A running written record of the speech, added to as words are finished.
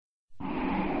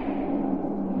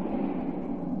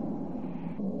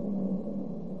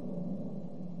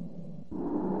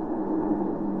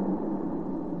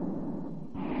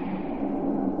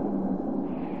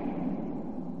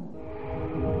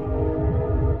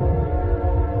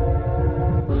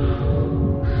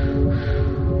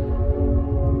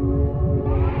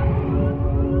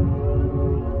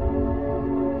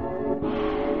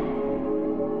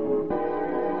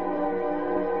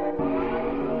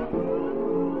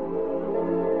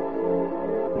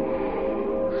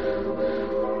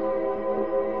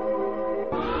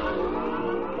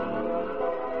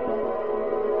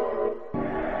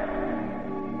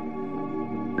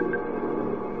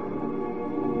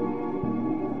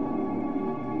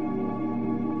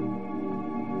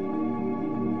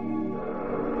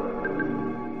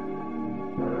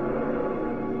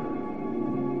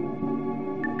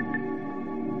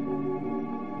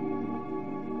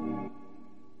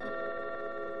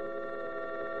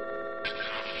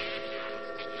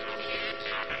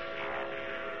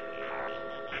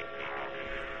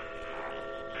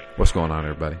What's going on,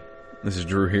 everybody? This is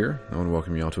Drew here. I want to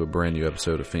welcome you all to a brand new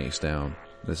episode of Phoenix Down.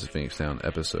 This is Phoenix Down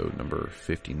episode number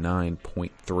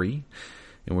 59.3,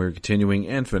 and we're continuing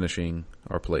and finishing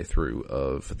our playthrough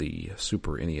of the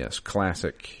Super NES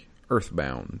classic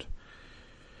Earthbound.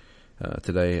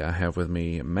 Today I have with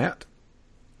me Matt.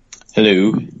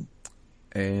 Hello.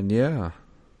 And yeah,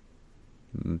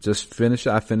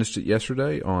 I finished it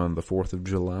yesterday on the 4th of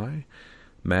July.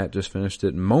 Matt just finished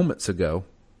it moments ago.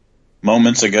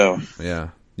 Yeah.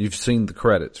 You've seen the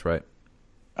credits, right?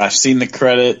 I've seen the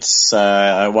credits.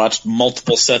 I watched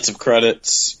multiple sets of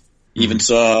credits. Even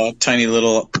saw a tiny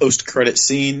little post-credit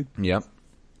scene. Yep.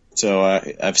 So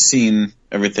I've seen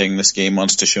everything this game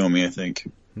wants to show me, I think.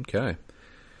 Okay.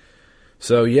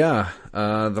 So yeah,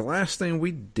 the last thing we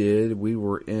did, we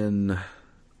were in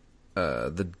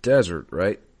the desert,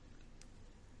 right?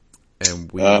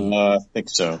 And we I think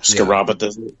so. Scaraba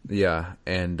Desert. Yeah,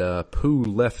 and Pooh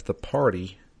left the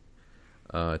party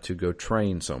to go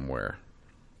train somewhere.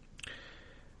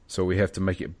 So we have to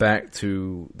make it back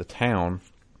to the town,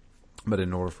 but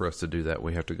in order for us to do that,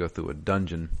 we have to go through a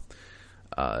dungeon,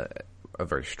 a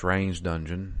very strange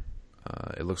dungeon.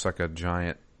 It looks like a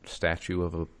giant statue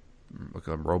of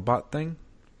a robot thing,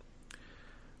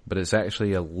 but it's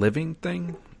actually a living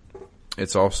thing.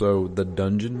 It's also the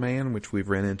Dungeon Man, which we've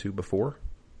ran into before.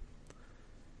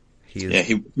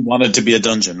 He wanted to be a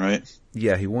dungeon, right?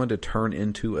 Yeah, he wanted to turn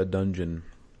into a dungeon.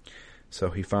 So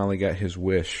he finally got his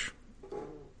wish.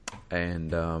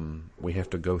 And we have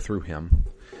to go through him.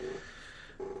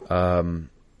 But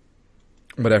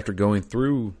after going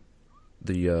through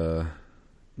the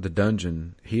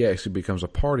dungeon, he actually becomes a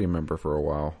party member for a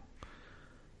while.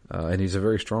 And he's a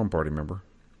very strong party member.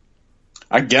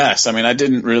 I guess. I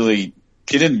mean,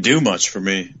 he didn't do much for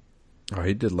me. Oh,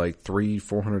 he did like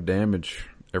 400 damage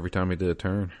every time he did a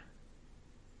turn.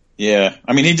 Yeah.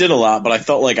 I mean, he did a lot, but I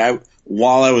felt like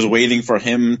while I was waiting for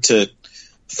him to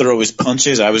throw his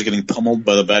punches, I was getting pummeled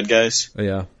by the bad guys.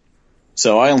 Yeah.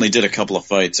 So I only did a couple of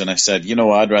fights, and I said, you know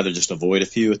what, I'd rather just avoid a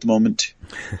few at the moment.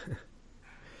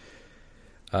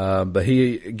 But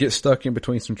he gets stuck in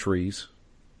between some trees,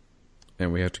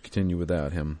 and we have to continue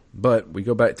without him. But we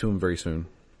go back to him very soon.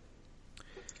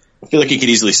 I feel like he could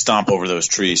easily stomp over those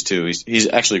trees, too. He's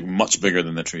actually much bigger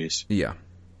than the trees. Yeah.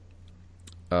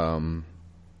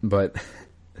 But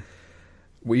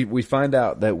we find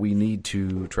out that we need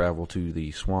to travel to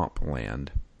the swamp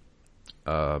land,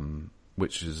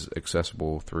 which is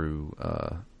accessible through,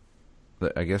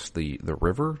 the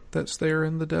river that's there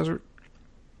in the desert.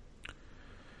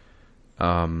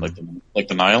 Like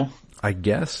the Nile? I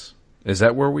guess. Is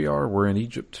that where we are? We're in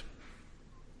Egypt.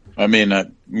 I mean,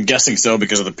 I'm guessing so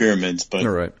because of the pyramids, but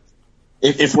All right.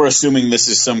 if we're assuming this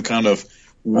is some kind of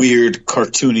weird,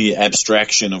 cartoony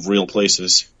abstraction of real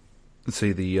places. Let's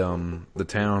see, the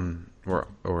town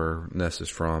where Ness is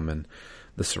from and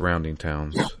the surrounding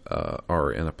towns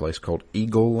are in a place called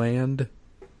Eagle Land.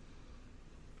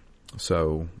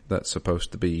 So that's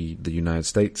supposed to be the United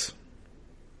States.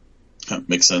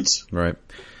 Makes sense. Right.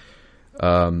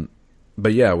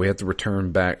 But yeah, we have to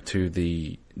return back to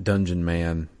the Dungeon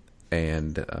Man,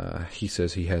 and he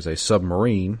says he has a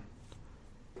submarine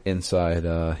inside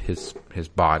his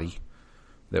body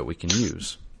that we can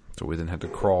use. So we then had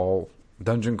to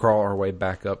dungeon crawl our way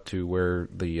back up to where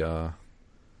the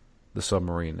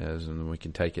submarine is, and then we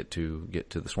can take it to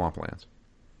get to the swamplands.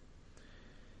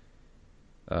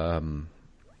 Going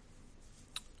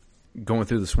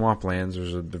through the swamplands,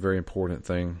 there's a very important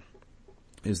thing,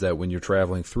 is that when you're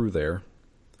traveling through there,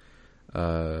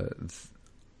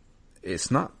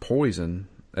 it's not poison.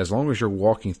 As long as you're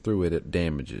walking through it, it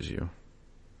damages you.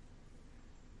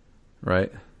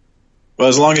 Right? Well,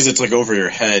 as long as it's like over your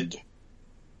head,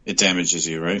 it damages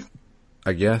you, right?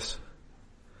 I guess.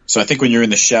 So I think when you're in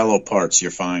the shallow parts,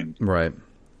 you're fine. Right.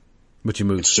 But you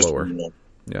move slower.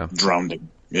 Yeah. Drowning.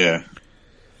 Yeah.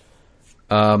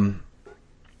 And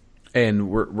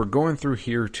we're going through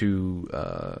here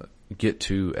to get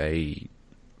to a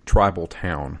tribal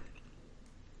town.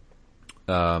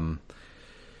 God,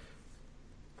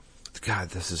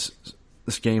 this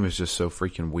game is just so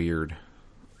freaking weird.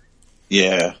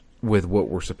 Yeah. With what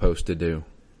we're supposed to do.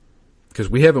 Because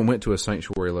we haven't went to a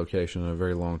sanctuary location in a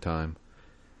very long time.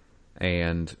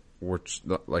 And that's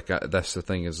the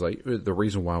thing, is like, the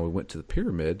reason why we went to the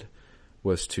pyramid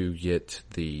was to get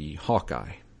the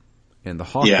Hawkeye. And the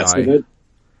Hawkeye... Yeah,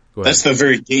 that's the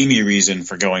very gamey reason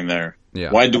for going there.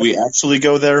 Yeah. Why do we actually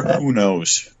go there? Who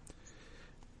knows?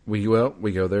 We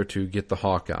go there to get the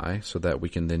Hawkeye so that we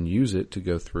can then use it to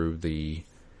go through the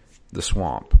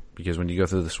swamp. Because when you go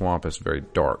through the swamp, it's very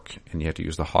dark, and you have to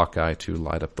use the Hawkeye to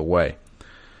light up the way.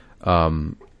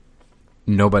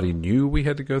 nobody knew we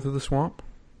had to go through the swamp.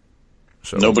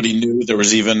 So Nobody knew there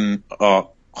was even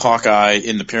Hawkeye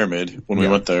in the pyramid when we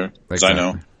went there, as I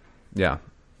know. Yeah.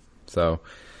 So,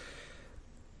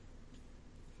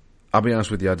 I'll be honest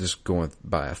with you, I just going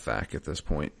by a fact at this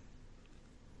point.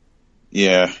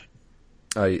 Yeah.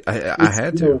 I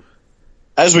had to.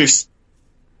 As we've...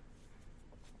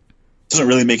 doesn't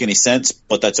really make any sense,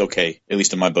 but that's okay, at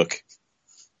least in my book.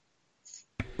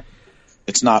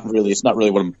 It's not really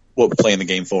what we're playing the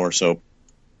game for, so...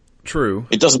 True.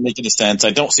 It doesn't make any sense.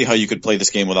 I don't see how you could play this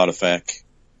game without a FAQ.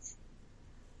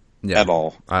 Yeah. At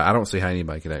all. I don't see how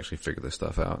anybody could actually figure this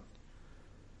stuff out.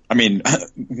 I mean,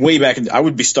 way back, I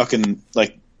would be stuck in,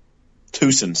 like,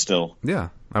 Tucson still. Yeah,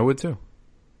 I would too.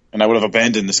 And I would have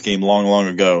abandoned this game long, long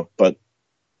ago, but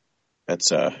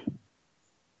that's,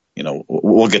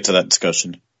 we'll get to that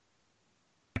discussion.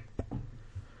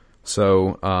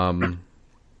 So,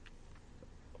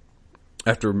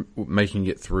 after making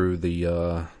it through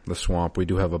the swamp, we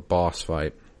do have a boss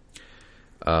fight.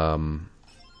 When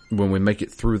we make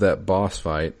it through that boss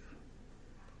fight,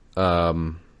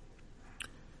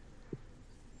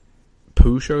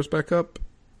 Pooh shows back up.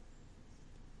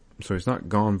 So he's not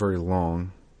gone very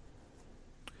long.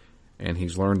 And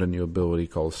he's learned a new ability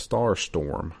called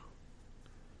Starstorm,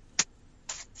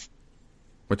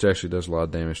 which actually does a lot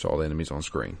of damage to all the enemies on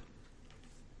screen.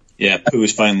 Yeah, Pooh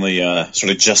is finally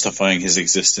sort of justifying his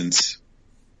existence.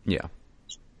 Yeah.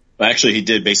 But actually, he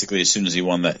did basically as soon as he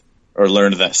won that, or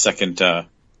learned that second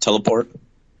teleport.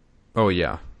 Oh,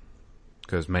 yeah.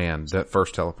 Because, man, that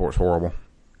first teleport's horrible.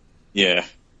 Yeah.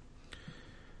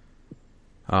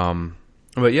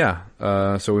 But yeah,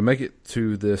 so we make it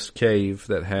to this cave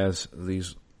that has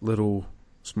these little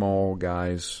small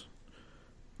guys.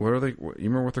 What are they? You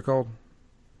remember what they're called?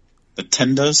 The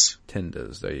Tendas?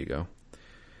 Tendas, there you go.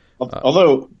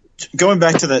 Although, going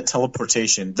back to that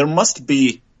teleportation, there must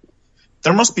be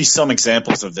some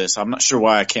examples of this. I'm not sure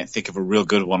why I can't think of a real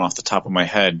good one off the top of my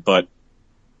head, but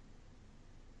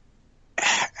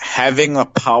having a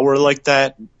power like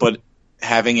that, but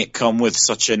having it come with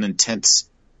such an intense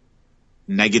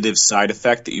negative side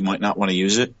effect that you might not want to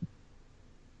use it.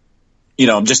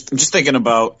 I'm just thinking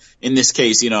about, in this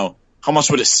case, how much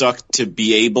would it suck to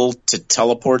be able to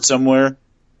teleport somewhere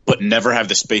but never have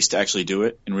the space to actually do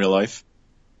it in real life?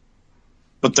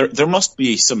 But there must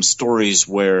be some stories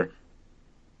where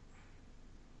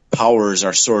powers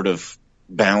are sort of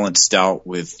balanced out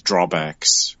with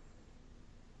drawbacks.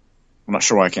 I'm not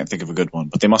sure why I can't think of a good one,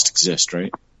 but they must exist,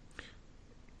 right?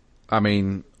 I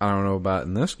mean, I don't know about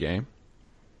in this game.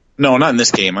 No, not in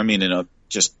this game. I mean,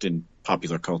 just in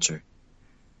popular culture.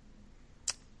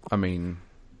 I mean,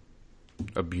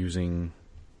 abusing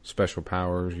special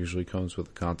powers usually comes with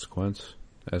a consequence,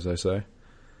 as I say.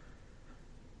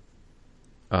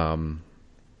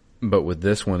 But with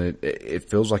this one, it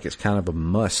feels like it's kind of a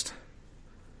must,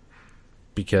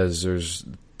 because there's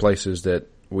places that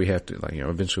we have to,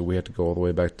 eventually we have to go all the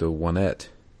way back to Onett.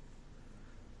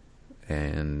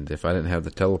 And if I didn't have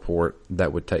the teleport,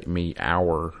 that would take me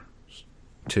hours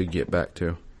to get back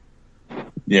to.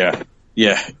 Yeah,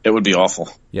 it would be awful.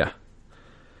 Yeah.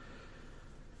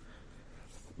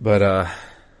 But,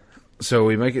 so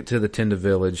we make it to the Tenda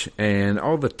village, and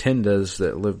all the Tendas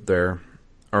that live there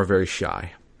are very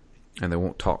shy, and they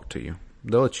won't talk to you.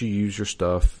 They'll let you use your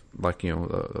stuff,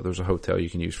 there's a hotel you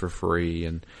can use for free,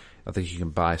 and I think you can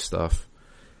buy stuff.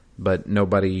 But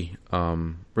nobody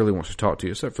really wants to talk to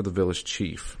you except for the village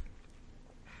chief.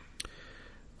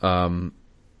 And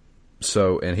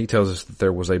he tells us that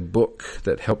there was a book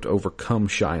that helped overcome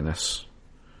shyness,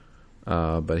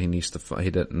 but he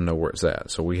didn't know where it's at.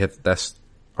 So that's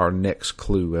our next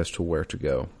clue as to where to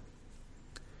go.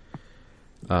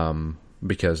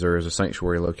 Because there is a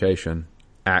sanctuary location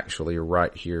actually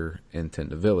right here in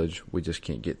Tenda Village. We just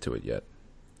can't get to it yet.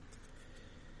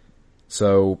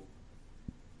 So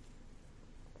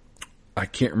I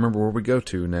can't remember where we go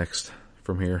to next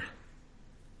from here.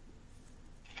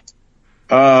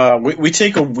 We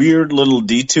take a weird little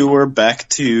detour back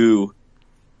to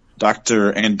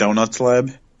Dr. Andonut's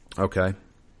lab. Okay.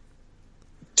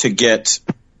 To get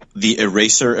the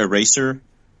eraser.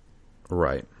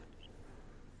 Right.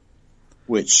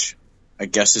 Which I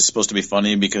guess is supposed to be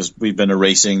funny because we've been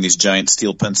erasing these giant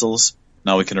steel pencils.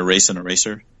 Now we can erase an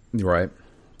eraser. Right.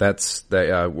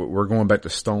 We're going back to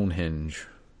Stonehenge.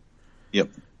 Yep.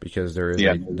 Because there's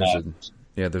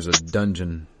a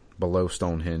dungeon below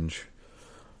Stonehenge.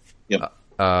 Yep.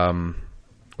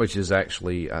 Which is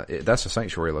actually that's a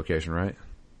sanctuary location, right?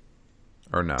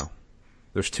 Or no?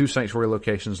 There's 2 sanctuary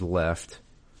locations left.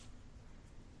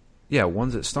 Yeah,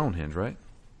 one's at Stonehenge, right?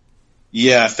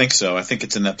 Yeah, I think so. I think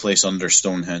it's in that place under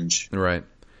Stonehenge. Right.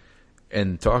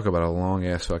 And talk about a long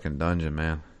ass fucking dungeon,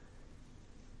 man.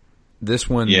 This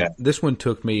one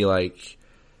took me like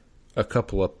a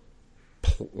couple of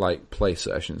play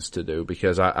sessions to do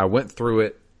because I went through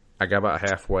it. I got about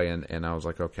halfway and I was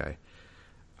like, okay,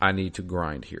 I need to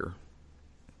grind here,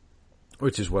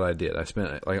 which is what I did. I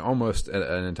spent like almost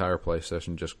an entire play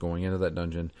session just going into that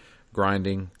dungeon,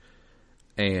 grinding,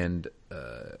 and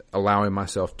allowing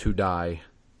myself to die,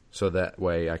 so that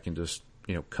way I can just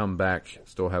come back,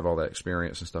 still have all that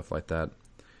experience and stuff like that.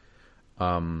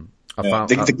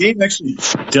 The game actually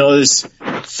does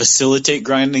facilitate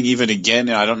grinding even again.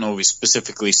 And I don't know if we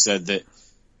specifically said that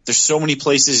there's so many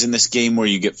places in this game where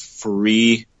you get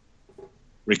free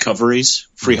recoveries,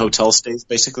 free hotel stays,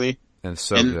 basically. And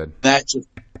good.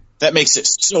 That makes it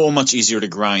so much easier to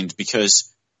grind,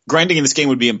 because grinding in this game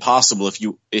would be impossible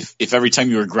if every time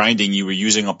you were grinding you were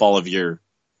using up all of your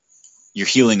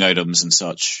healing items and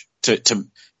such to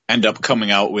end up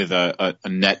coming out with a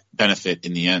net benefit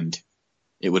in the end.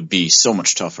 It would be so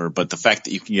much tougher. But the fact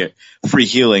that you can get free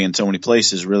healing in so many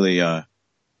places really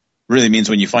means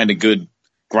when you find a good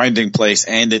grinding place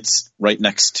and it's right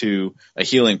next to a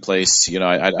healing place,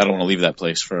 I don't want to leave that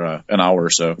place for an hour or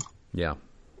so. Yeah.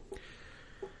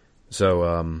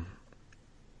 So,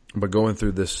 but going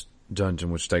through this dungeon,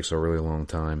 which takes a really long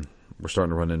time, we're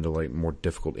starting to run into like more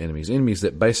difficult enemies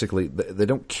that basically they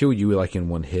don't kill you like in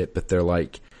one hit, but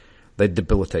they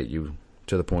debilitate you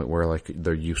to the point where like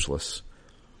they're useless.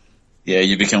 Yeah,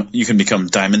 you can become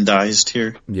diamondized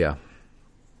here. Yeah.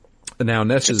 Now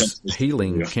Ness's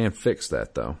healing can fix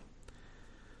that though.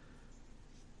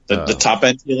 The top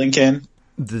end healing can?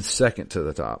 The second to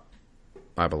the top,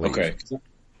 I believe. Okay.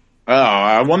 Oh,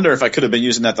 I wonder if I could have been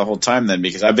using that the whole time then,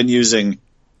 because I've been using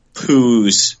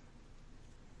Pooh's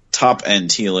top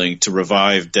end healing to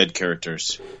revive dead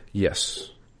characters. Yes.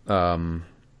 And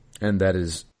that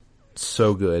is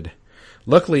so good.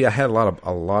 Luckily, I had a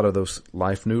lot of those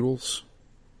life noodles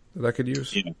that I could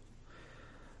use. Yeah.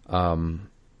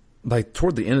 Like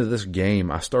toward the end of this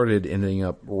game, I started ending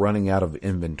up running out of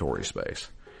inventory space,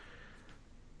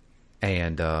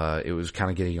 and it was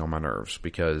kind of getting on my nerves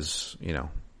because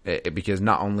because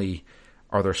not only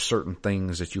are there certain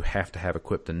things that you have to have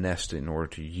equipped to Nest in order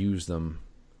to use them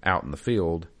out in the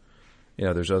field,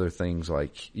 there's other things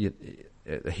like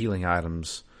healing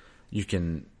items. You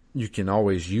can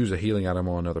always use a healing item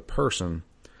on another person,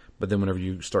 but then whenever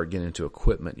you start getting into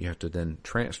equipment, you have to then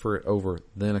transfer it over,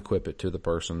 then equip it to the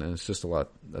person, and it's just a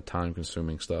lot of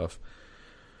time-consuming stuff.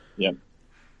 Yeah.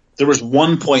 There was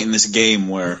one point in this game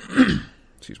where,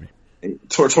 excuse me,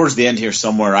 towards the end here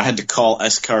somewhere, I had to call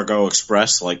Escargot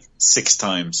Express like 6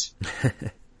 times.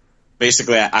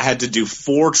 Basically, I had to do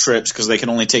 4 trips because they can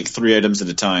only take 3 items at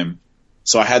a time.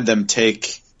 So I had them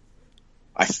take,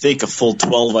 I think, a full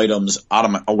 12 items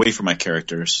away from my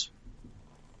characters.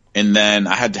 And then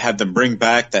I had to have them bring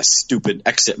back that stupid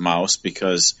exit mouse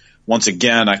because, once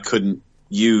again, I couldn't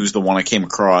use the one I came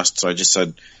across. So I just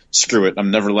said, screw it,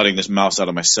 I'm never letting this mouse out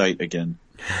of my sight again.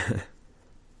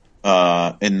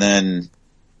 And then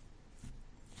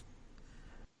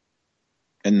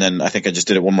I think I just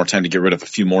did it one more time to get rid of a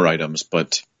few more items.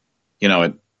 But,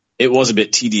 it was a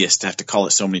bit tedious to have to call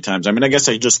it so many times. I mean, I guess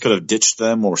I just could have ditched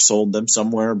them or sold them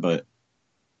somewhere, but,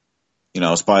 I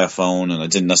was by a phone and I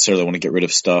didn't necessarily want to get rid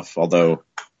of stuff. Although,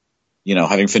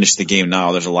 having finished the game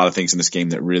now, there's a lot of things in this game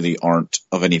that really aren't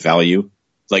of any value.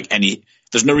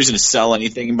 There's no reason to sell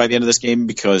anything by the end of this game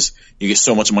because you get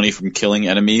so much money from killing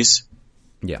enemies.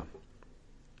 Yeah.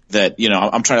 That,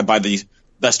 I'm trying to buy the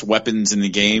best weapons in the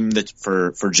game that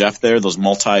for Jeff there, those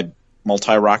multi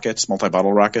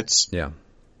bottle rockets. Yeah.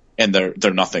 And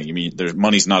they're nothing. I mean,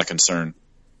 money's not a concern.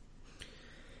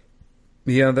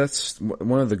 Yeah, that's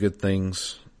one of the good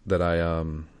things that I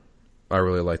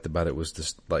really liked about it was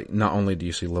just like not only do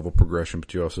you see level progression,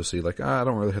 but you also see like I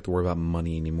don't really have to worry about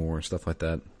money anymore and stuff like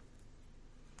that.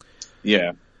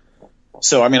 Yeah.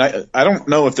 So I mean, I don't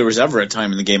know if there was ever a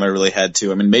time in the game I really had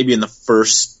to. I mean, maybe in the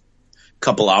first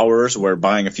couple hours where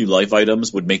buying a few life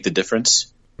items would make the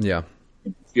difference. Yeah.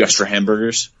 A few extra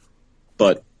hamburgers,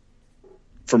 but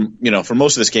for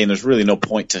most of this game, there's really no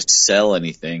point to sell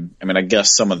anything. I mean, I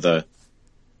guess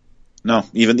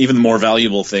even the more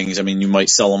valuable things, I mean, you might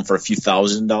sell them for a few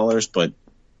 $1,000s, but,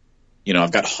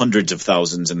 I've got hundreds of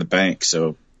thousands in the bank.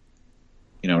 So,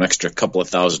 an extra couple of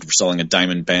thousand for selling a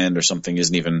diamond band or something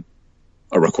isn't even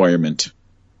a requirement.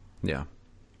 Yeah.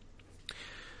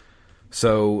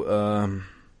 So,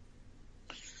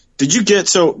 did you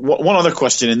get, one other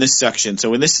question in this section.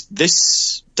 So in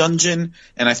this dungeon,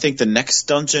 and I think the next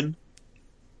dungeon,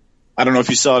 I don't know if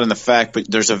you saw it in the fact, but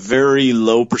there's a very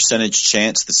low percentage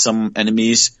chance that some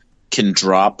enemies can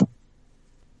drop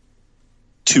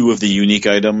 2 of the unique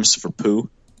items for Pooh.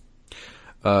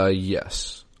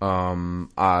 Yes.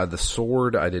 The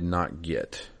sword I did not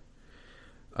get.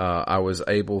 I was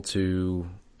able to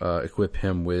equip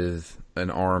him with an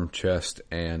arm, chest,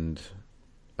 and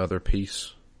other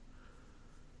piece.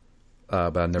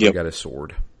 But I never got his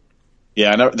sword.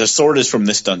 Yeah, the sword is from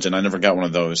this dungeon. I never got one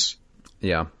of those.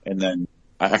 Yeah. And then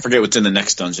I forget what's in the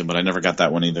next dungeon, but I never got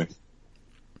that one either.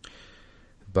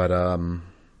 But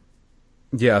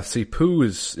yeah, see, Pooh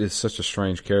is such a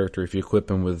strange character. If you equip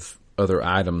him with other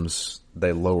items,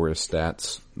 they lower his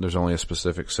stats. There's only a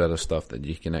specific set of stuff that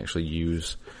you can actually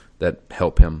use that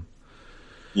help him.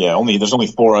 Yeah, there's only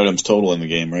 4 items total in the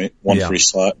game, right? One free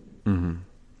slot. Mm-hmm.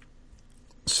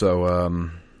 So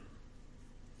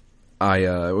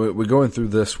we're going through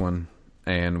this one,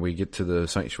 and we get to the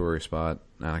sanctuary spot,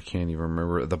 and I can't even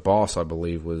remember. The boss, I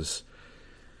believe, was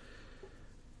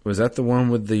that the one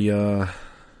with the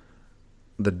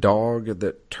dog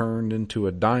that turned into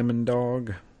a diamond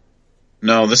dog?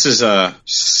 No, this is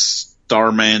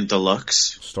Starman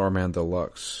Deluxe. Starman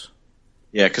Deluxe.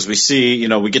 Yeah, because we see,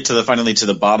 we get finally to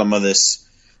the bottom of this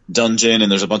dungeon,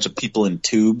 and there's a bunch of people in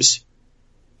tubes.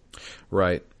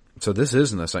 Right. So this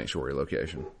isn't a sanctuary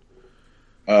location.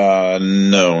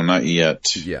 No, not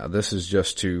yet. Yeah, this is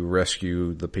just to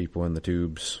rescue the people in the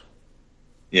tubes.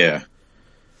 Yeah.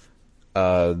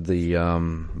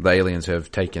 The aliens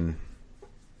have taken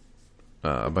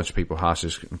a bunch of people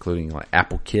hostage, including like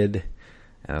Apple Kid,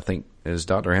 and I think is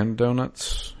Dr. Hand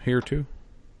Donuts here too?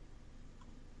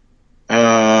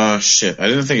 Shit. I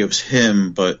didn't think it was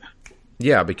him, but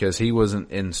yeah, because he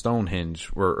wasn't in Stonehenge,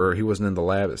 or he wasn't in the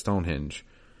lab at Stonehenge.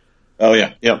 Oh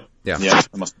yeah, yep. Yeah.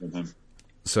 That must have been him.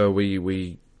 So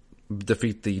we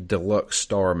defeat the Deluxe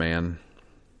Starman,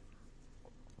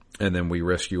 and then we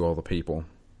rescue all the people.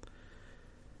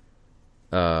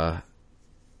 And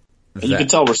you can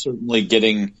tell we're certainly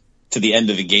getting to the end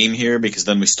of the game here, because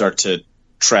then we start to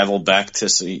travel back to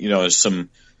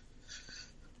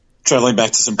traveling back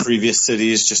to some previous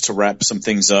cities just to wrap some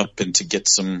things up and to get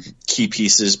some key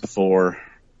pieces before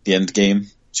the end game.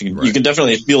 So you can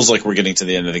definitely, it feels like we're getting to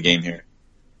the end of the game here,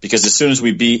 because as soon as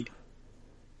we beat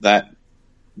that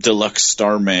Deluxe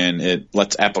Starman, it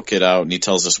lets Apple Kid out and he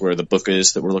tells us where the book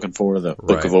is that we're looking for, the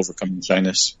Book of Overcoming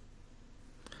Shyness.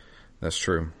 That's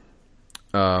true.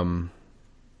 So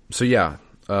yeah,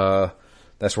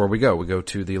 that's where we go. We go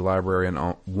to the library in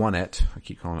Onett. I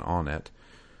keep calling it Onett.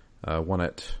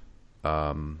 Onett,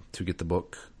 to get the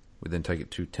book. We then take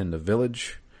it to Tenda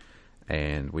Village,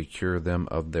 and we cure them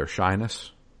of their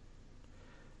shyness.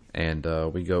 And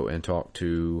we go and talk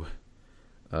to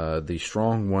the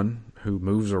strong one who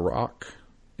moves a rock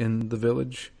in the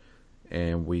village,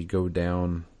 and we go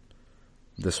down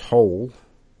this hole,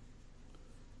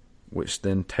 which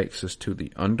then takes us to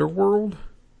the underworld.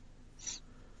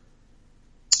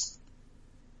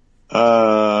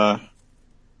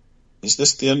 Is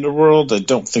this the underworld? I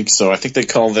don't think so. I think they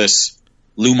call this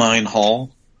Lumine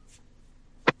Hall.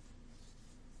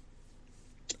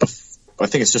 I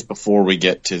think it's just before we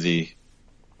get to the.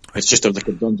 It's just like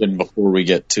a dungeon before we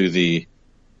get to the.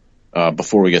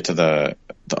 Before we get to the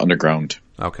underground.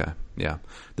 Okay, yeah.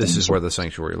 This is where the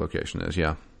sanctuary location is.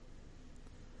 Yeah.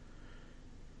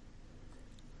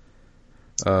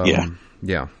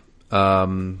 Yeah.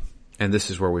 And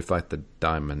this is where we fight the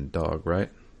Diamond Dog, right?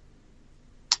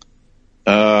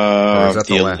 Or is that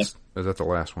the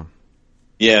last one?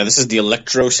 Yeah, this is the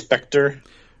Electro Spectre.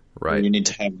 Right. You need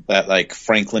to have that like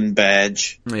Franklin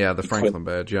badge. Yeah, the Franklin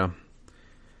badge, yeah.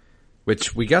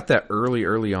 Which we got that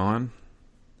early on,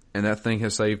 and that thing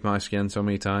has saved my skin so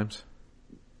many times.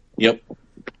 Yep.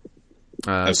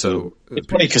 So it's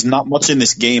funny because not much in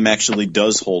this game actually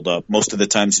does hold up. Most of the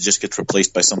times it just gets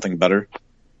replaced by something better.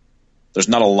 There's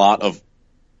not a lot of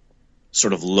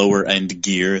sort of lower end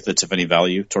gear that's of any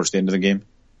value towards the end of the game.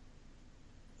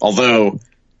 Although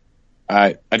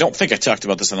I don't think I talked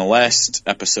about this in the last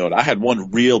episode. I had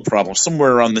one real problem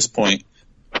somewhere around this point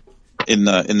in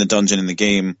the dungeon in the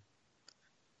game.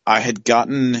 I had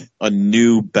gotten a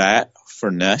new bat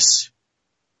for Ness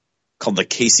called the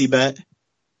Casey bat.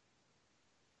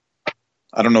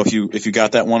 I don't know if you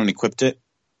got that one and equipped it.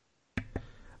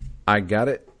 I got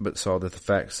it, but saw that the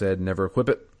fact said never equip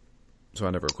it, so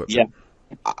I never equipped it. Yeah,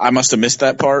 I must have missed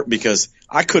that part because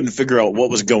I couldn't figure out what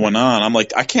was going on. I'm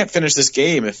like, I can't finish this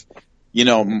game if,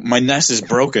 my NES is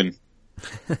broken.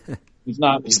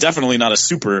 He's definitely not a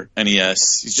Super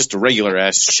NES. He's just a regular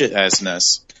ass shit ass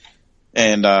NES.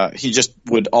 And he just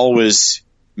would always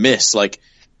miss. Like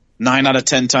 9 out of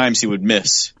 10 times he would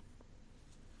miss.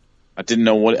 I didn't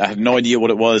know I had no idea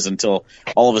what it was until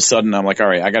all of a sudden I'm like, all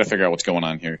right, I got to figure out what's going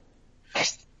on here.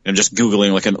 I'm just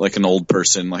Googling like an old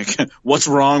person, like, what's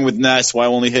wrong with Ness? Why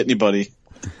won't he hit anybody?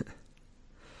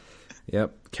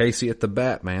 Yep. Casey at the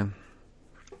bat, man.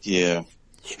 Yeah.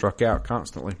 Struck out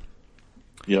constantly.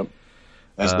 Yep.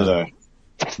 As did I.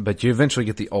 But you eventually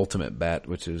get the ultimate bat,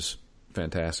 which is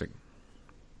fantastic.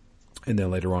 And then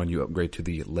later on you upgrade to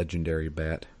the legendary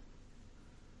bat,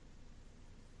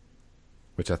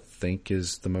 which I think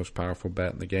is the most powerful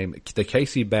bat in the game. The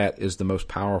Casey bat is the most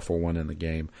powerful one in the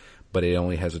game, but it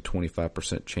only has a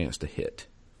 25% chance to hit.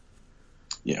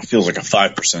 Yeah, it feels like a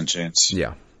 5% chance.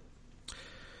 Yeah.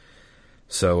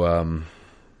 So,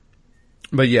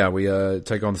 but yeah, we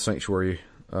take on the Sanctuary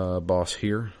boss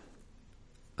here.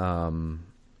 And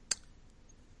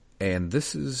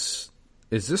this is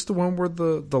this the one where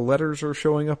the letters are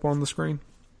showing up on the screen?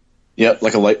 Yep,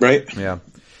 like a light bright. Yeah.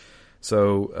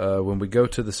 So when we go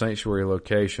to the Sanctuary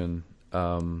location,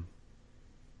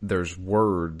 there's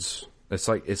words. It's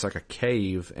like a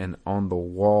cave, and on the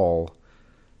wall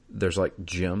there's like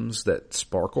gems that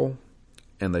sparkle,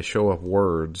 and they show up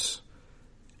words,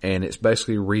 and it's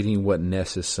basically reading what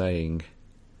Ness is saying.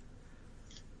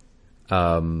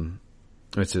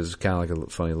 Which is kind of like a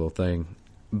funny little thing.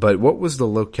 But what was the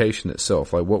location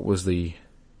itself? Like, what was the...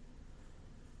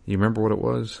 You remember what it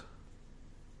was?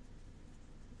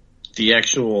 The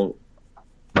actual...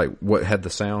 Like, what had the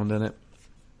sound in it?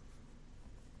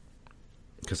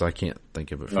 Because I can't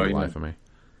think of it for the life of me.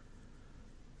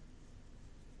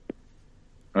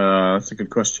 That's a good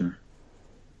question.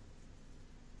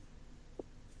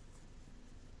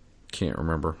 Can't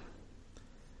remember.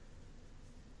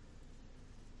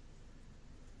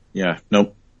 Yeah,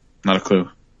 nope. Not a clue.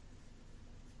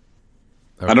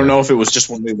 Okay. I don't know if it was just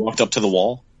when we walked up to the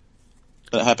wall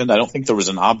that happened. I don't think there was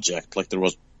an object like there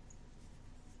was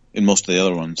in most of the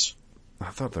other ones. I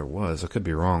thought there was. I could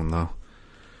be wrong, though.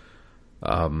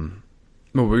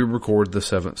 Well, we record the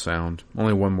 7th sound.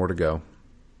 Only one more to go.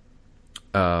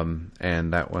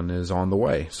 And that one is on the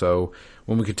way. So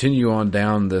when we continue on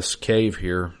down this cave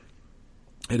here,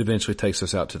 it eventually takes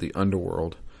us out to the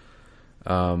underworld.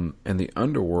 And the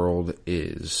underworld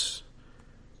is,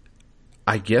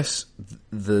 I guess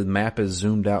the map is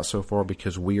zoomed out so far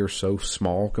because we are so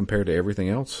small compared to everything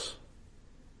else.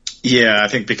 Yeah, I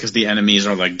think because the enemies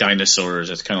are like dinosaurs.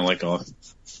 It's kind of like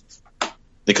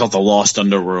they call it the Lost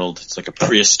Underworld. It's like a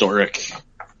prehistoric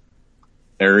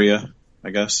area, I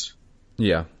guess.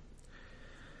 Yeah.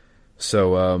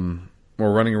 So,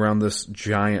 we're running around this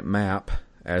giant map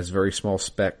as very small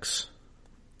specks.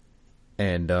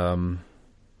 And,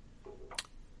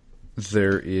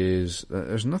 there's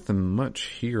nothing much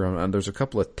here. There's a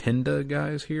couple of Tenda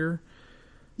guys here.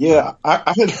 Yeah,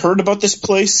 I had heard about this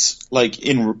place, like,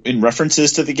 in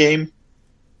references to the game.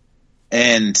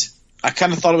 And I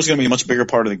kind of thought it was going to be a much bigger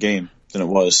part of the game than it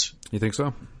was. You think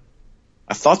so?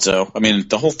 I thought so. I mean,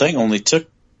 the whole thing only took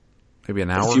maybe an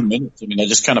hour? A few minutes. I mean, I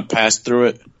just kind of passed through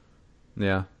it.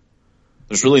 Yeah.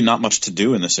 There's really not much to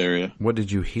do in this area. What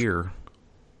did you hear?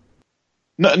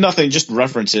 No, nothing, just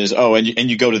references. Oh, and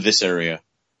you go to this area.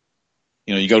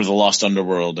 You know, you go to the Lost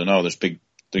Underworld, and there's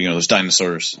there's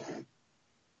dinosaurs.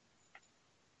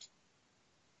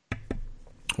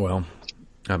 Well,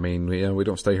 I mean, we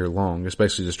don't stay here long. It's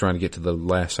basically just trying to get to the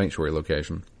last Sanctuary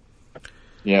location.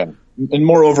 Yeah. And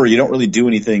moreover, you don't really do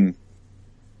anything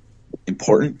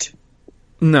important.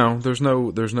 No, there's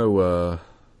no,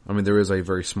 I mean, there is a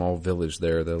very small village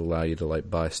there that allow you to, like,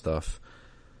 buy stuff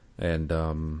and,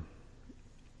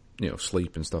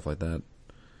 sleep and stuff like that.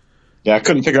 Yeah, I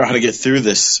couldn't figure out how to get through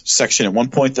this section at one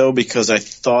point, though, because I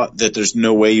thought that there's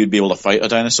no way you'd be able to fight a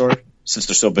dinosaur since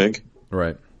they're so big.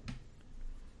 Right.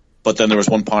 But then there was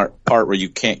one part where you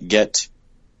can't get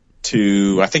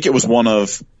to, I think it was one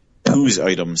of Pooh's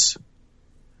items.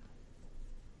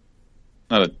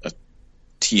 Not a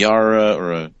tiara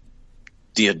or a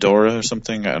Diodora or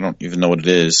something. I don't even know what it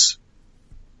is.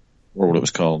 Or what it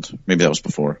was called. Maybe that was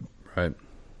before. Right.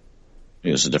 Maybe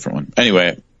it was a different one.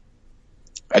 Anyway,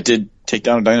 I did take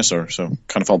down a dinosaur, so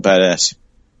kind of felt badass.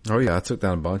 Oh yeah, I took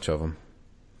down a bunch of them.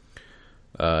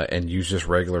 And used just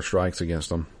regular strikes against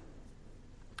them.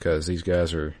 Because these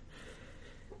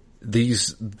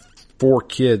 4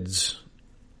 kids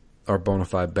are bona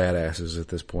fide badasses at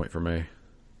this point for me.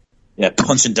 Yeah,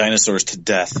 punching dinosaurs to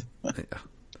death. Yeah.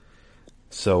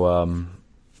 So,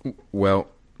 well,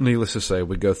 needless to say,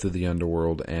 we go through the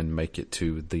underworld and make it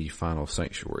to the final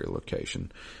Sanctuary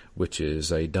location, which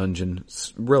is a dungeon.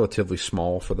 It's relatively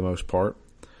small for the most part.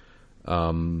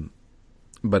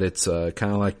 But it's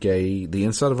kind of like the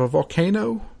inside of a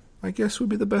volcano, I guess would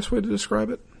be the best way to describe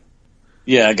it.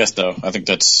 Yeah, I guess so. I think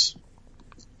that's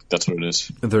that's what it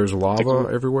is. There's lava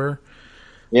everywhere.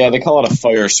 Yeah, they call it a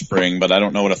fire spring, but I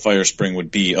don't know what a fire spring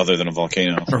would be other than a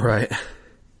volcano. Right.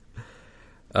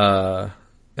 And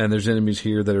there's enemies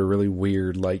here that are really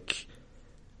weird, like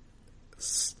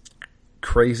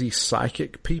crazy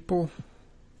psychic people.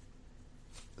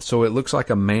 So it looks like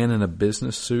a man in a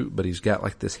business suit, but he's got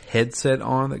like this headset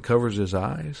on that covers his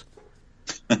eyes.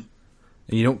 And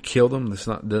you don't kill them. It's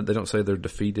not. They don't say they're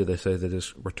defeated. They say they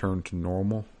just return to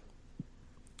normal.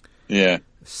 Yeah.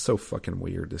 It's so fucking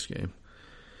weird, this game.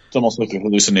 It's almost like you're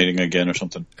hallucinating again or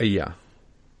something. Yeah.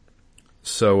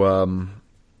 So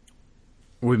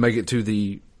we make it to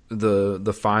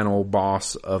the final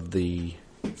boss of the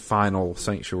final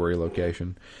sanctuary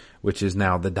location, which is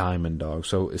now the Diamond Dog.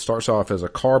 So it starts off as a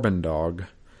Carbon Dog,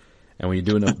 and when you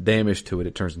do enough damage to it,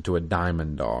 it turns into a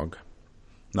Diamond Dog.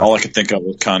 All I could think of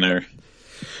was Con Air.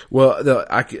 Well,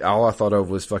 all I thought of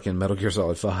was fucking Metal Gear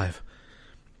Solid 5.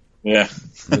 Yeah.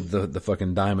 With the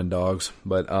fucking Diamond Dogs.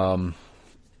 But I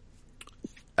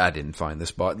didn't find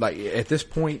this boss. Like, at this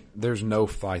point, there's no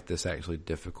fight that's actually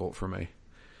difficult for me.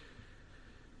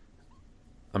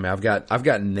 I mean, I've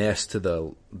got Ness to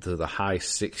the high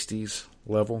 60s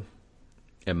level,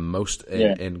 and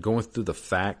and going through the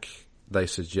FAQ, they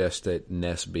suggest that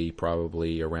Ness be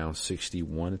probably around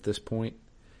 61 at this point.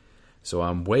 So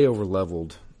I'm way over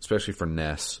leveled, especially for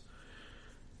Ness.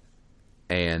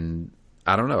 And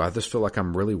I don't know, I just feel like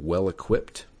I'm really well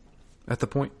equipped at the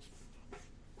point.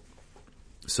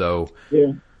 So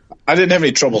yeah, I didn't have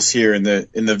any troubles here in the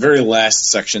very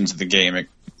last sections of the game.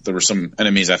 There were some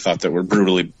enemies I thought that were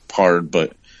brutally hard,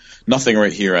 but nothing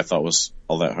right here I thought was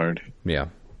all that hard. Yeah.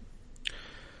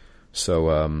 So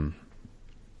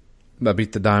I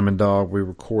beat the Diamond Dog. We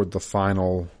record the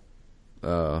final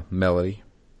melody.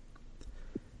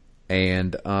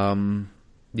 And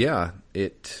yeah,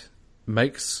 it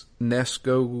makes Ness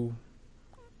go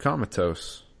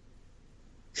comatose.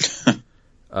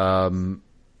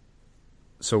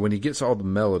 So when he gets all the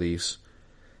melodies,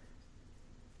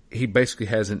 he basically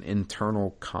has an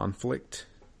internal conflict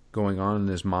going on in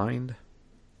his mind.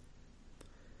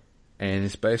 And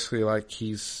it's basically like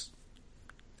he's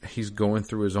going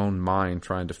through his own mind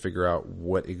trying to figure out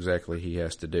what exactly he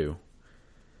has to do.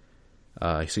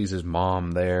 He sees his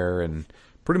mom there and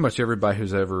pretty much everybody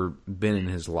who's ever been in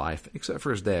his life, except for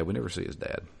his dad. We never see his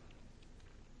dad.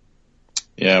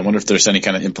 Yeah, I wonder if there's any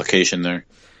kind of implication there.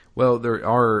 Well, there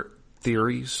are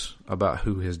theories about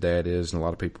who his dad is, and a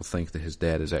lot of people think that his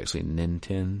dad is actually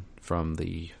Ninten from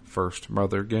the first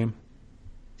Mother game.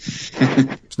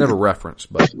 It's never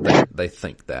referenced, but they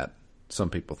think that. Some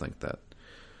people think that.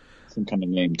 Some kind of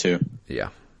name, too. Yeah.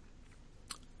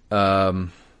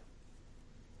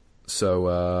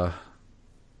 So,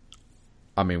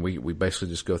 I mean, we basically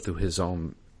just go through his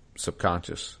own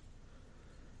subconscious.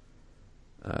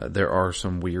 There are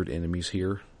some weird enemies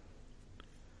here.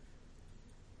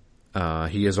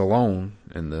 He is alone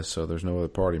in this, so there's no other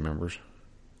party members.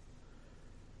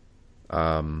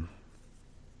 Yeah,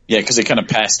 because he kind of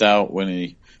passed out when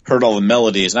he heard all the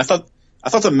melodies, and I thought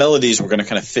the melodies were going to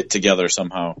kind of fit together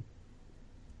somehow.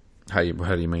 How do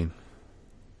you mean?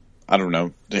 I don't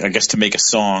know. I guess to make a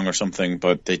song or something,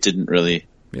 but they didn't really.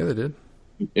 Yeah, they did.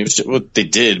 It was just, well, they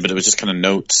did, but it was just kind of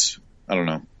notes. I don't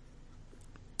know.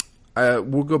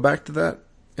 We'll go back to that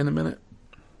in a minute.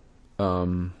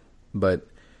 But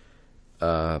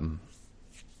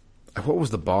what was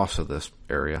the boss of this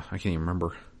area? I can't even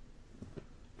remember.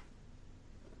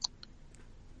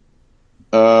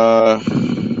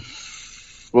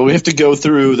 Well, we have to go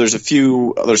through. There's a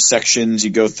few other sections.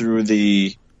 You go through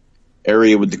the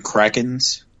area with the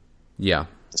Krakens. Yeah.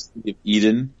 The City of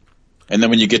Eden. And then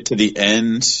when you get to the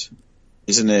end,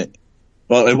 isn't it?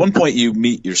 Well, at one point you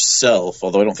meet yourself,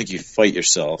 although I don't think you fight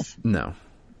yourself. No.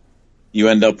 You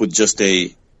end up with just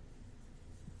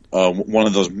one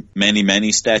of those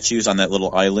many statues on that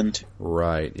little island.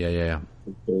 Right. Yeah.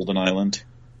 Golden Island.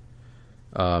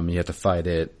 You have to fight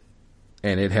it,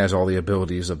 and it has all the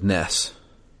abilities of Ness.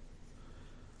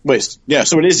 Wait, yeah,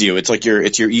 so it is you. It's like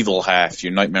it's your evil half,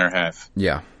 your nightmare half.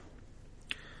 Yeah.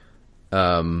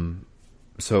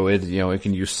 So it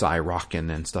can use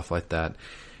Cyrocken and stuff like that.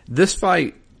 This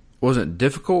fight wasn't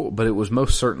difficult, but it was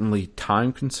most certainly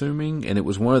time consuming, and it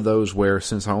was one of those where,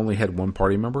 since I only had one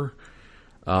party member,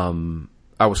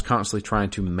 I was constantly trying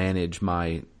to manage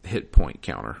my hit point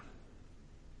counter.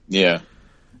 Yeah.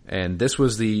 And this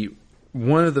was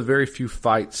one of the very few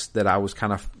fights that I was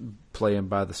kind of playing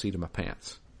by the seat of my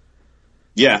pants.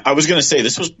 Yeah, I was going to say,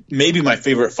 this was maybe my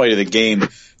favorite fight of the game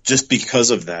just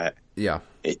because of that. Yeah.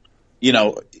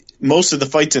 Most of the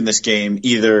fights in this game,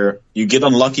 either you get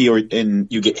unlucky and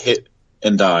you get hit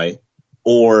and die,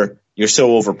 or you're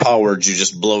so overpowered you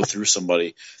just blow through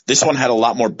somebody. This one had a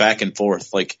lot more back and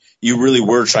forth. Like, you really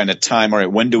were trying to time, all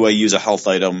right, when do I use a health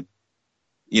item?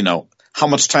 You know, how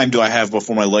much time do I have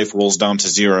before my life rolls down to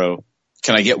 0?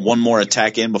 Can I get one more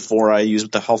attack in before I use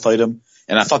the health item?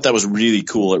 And I thought that was really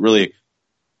cool. It really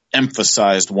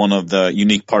emphasized one of the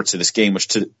unique parts of this game, which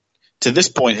to this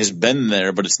point has been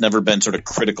there, but it's never been sort of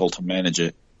critical to manage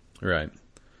it. Right.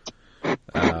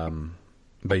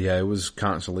 But yeah, it was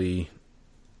constantly.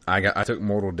 I took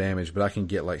mortal damage, but I can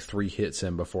get like 3 hits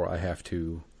in before I have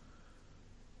to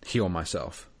heal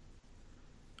myself,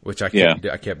 which I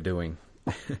kept doing,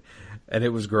 and it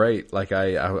was great. Like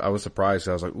I was surprised.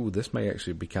 I was like, "Ooh, this may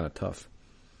actually be kind of tough,"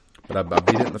 but I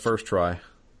beat it in the first try.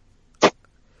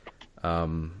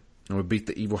 And we beat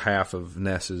the evil half of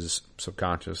Ness's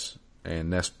subconscious, and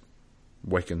Ness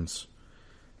wakens,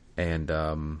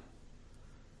 and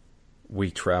we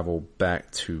travel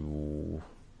back to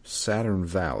Saturn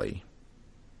Valley.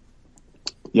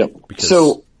 Yep.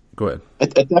 So go ahead.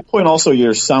 At that point, also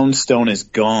your Soundstone is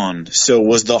gone. So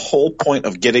was the whole point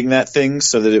of getting that thing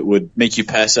so that it would make you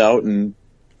pass out and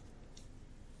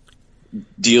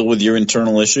deal with your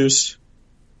internal issues?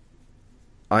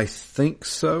 I think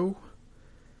so,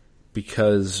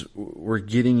 because we're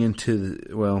getting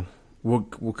into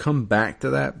we'll come back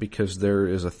to that, because there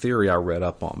is a theory I read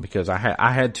up on, because I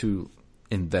had to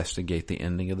investigate the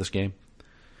ending of this game.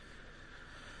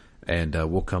 And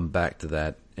we'll come back to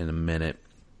that in a minute,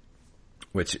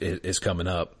 which is coming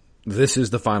up. This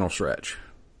is the final stretch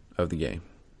of the game.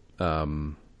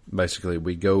 Basically,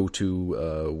 we go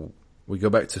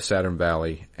back to Saturn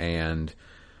Valley, and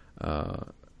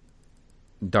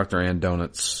Dr. Ann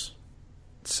Donuts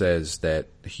says that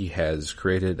he has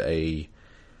created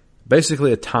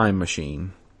basically a time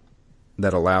machine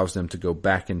that allows them to go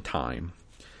back in time.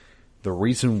 The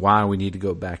reason why we need to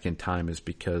go back in time is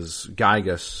because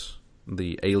Gygus,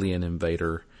 the alien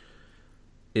invader,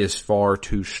 is far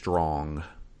too strong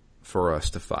for us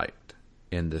to fight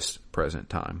in this present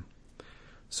time.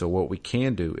 So what we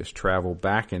can do is travel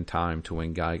back in time to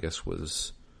when Gygus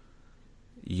was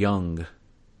young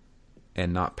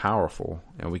and not powerful,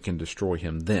 and we can destroy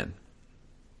him then.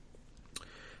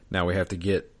 Now we have to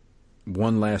get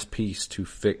one last piece to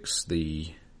fix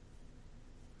the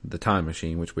time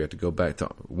machine, which we have to go back to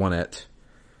Onett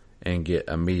and get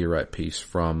a meteorite piece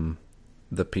from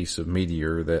the piece of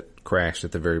meteor that crashed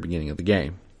at the very beginning of the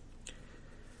game.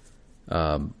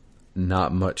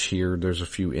 Not much here. There's a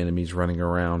few enemies running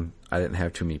around. I didn't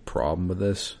have too many problem with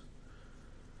this.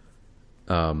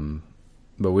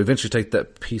 But we eventually take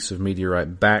that piece of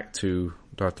meteorite back to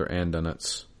Dr.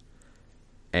 Andonuts,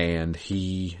 and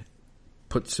he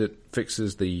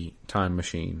fixes the time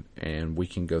machine, and we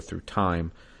can go through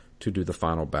time to do the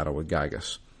final battle with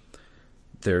Gygus.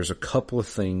 There's a couple of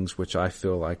things which I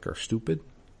feel like are stupid.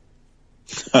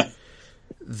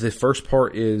 The first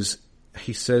part is,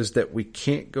 he says that we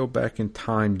can't go back in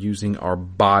time using our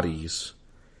bodies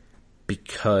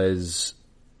because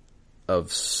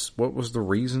of, what was the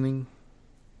reasoning?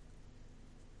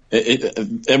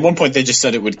 At one point they just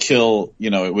said it would kill,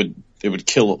 it would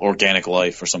kill organic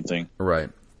life or something. Right.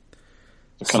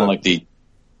 Kind of like the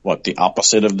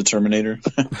opposite of the Terminator.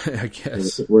 I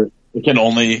guess. Where it can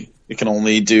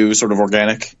only do sort of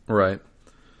organic. Right.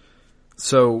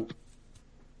 So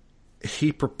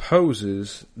he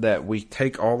proposes that we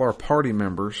take all our party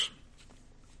members,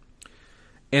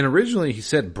 and originally he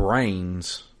said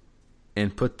brains,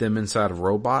 and put them inside of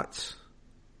robots.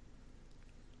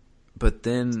 But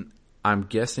then I'm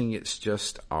guessing it's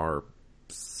just our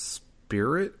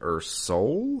spirit or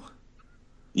soul?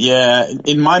 Yeah,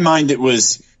 in my mind it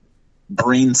was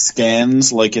brain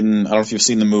scans, like I don't know if you've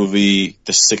seen the movie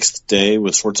The Sixth Day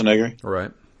with Schwarzenegger.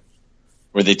 Right.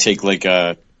 Where they take like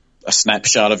a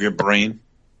snapshot of your brain.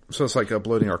 So it's like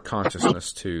uploading our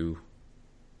consciousness to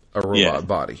a robot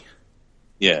body.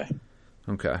 Yeah.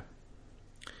 Okay.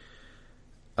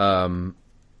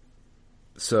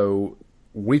 So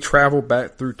we travel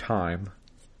back through time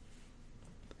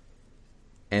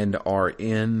and are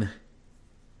in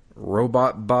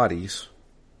robot bodies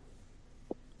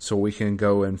so we can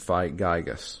go and fight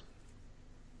Gygus.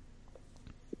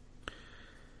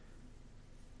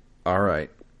 All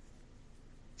right.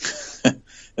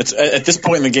 It's at this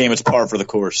point in the game, it's par for the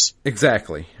course.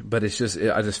 Exactly, but I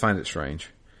just find it strange.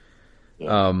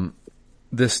 Yeah.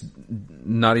 This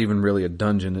not even really a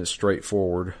dungeon; it's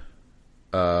straightforward.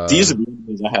 These are the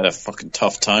enemies I had a fucking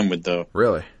tough time with, though.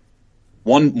 Really,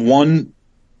 one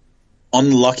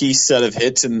unlucky set of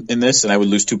hits in this, and I would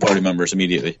lose 2 party members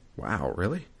immediately. Wow,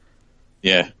 really?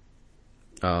 Yeah.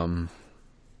 I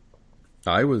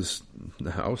was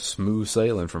smooth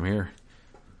sailing from here.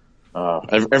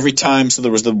 Every time, so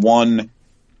there was the one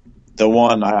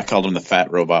I called him the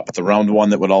fat robot, but the round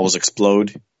one that would always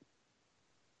explode. I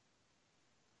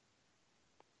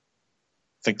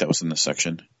think that was in this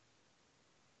section.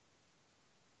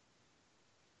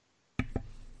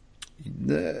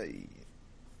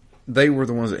 They were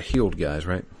the ones that healed guys,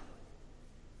 right?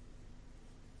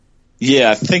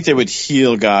 Yeah, I think they would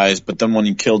heal guys, but then when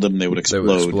you killed them, they would explode. They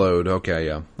would explode. Okay,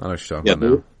 yeah. I know what you're talking about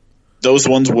now. Those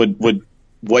ones would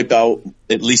wipe out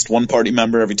at least one party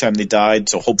member every time they died,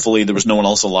 so hopefully there was no one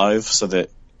else alive, so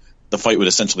that the fight would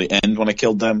essentially end when I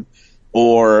killed them.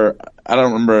 Or, I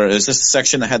don't remember, is this the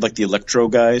section that had like the electro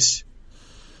guys?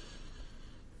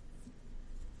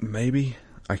 Maybe.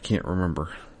 I can't remember.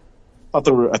 I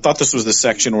thought this was the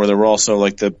section where there were also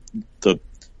like the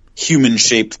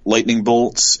human-shaped lightning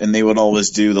bolts, and they would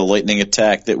always do the lightning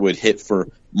attack that would hit for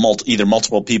either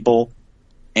multiple people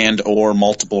and or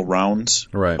multiple rounds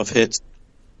of hits.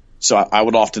 So I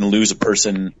would often lose a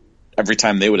person every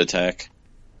time they would attack.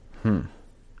 And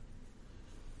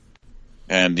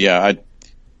yeah,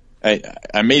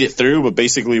 I made it through, but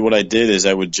basically what I did is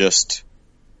I would just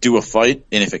do a fight,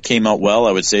 and if it came out well,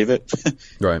 I would save it.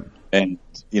 Right. And,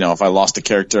 if I lost a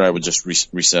character, I would just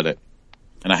reset it.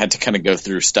 And I had to kind of go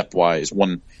through stepwise,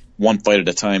 one fight at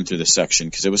a time through this section,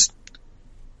 because it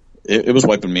was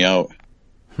wiping me out.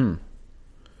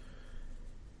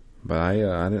 But I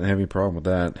didn't have any problem with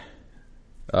that.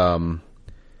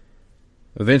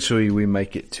 Eventually we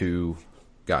make it to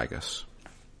Gygus.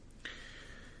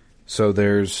 So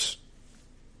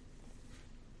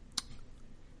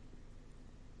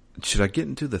should I get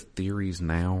into the theories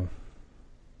now?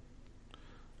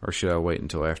 Or should I wait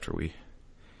until after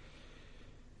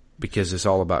because it's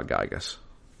all about Gygus.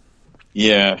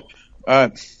 Yeah.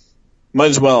 Might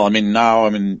as well. He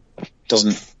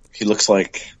looks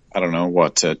like, I don't know,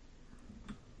 what,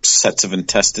 sets of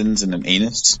intestines and an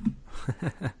anus?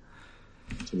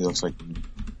 He looks like.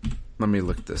 Let me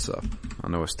look this up. I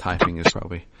know his typing is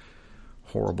probably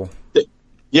horrible.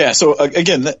 Yeah, so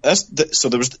again, this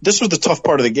was the tough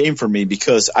part of the game for me,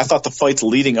 because I thought the fights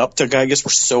leading up to Gygus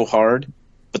were so hard,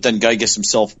 but then Gygus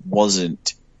himself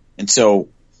wasn't. And so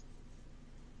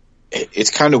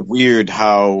it's kind of weird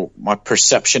how my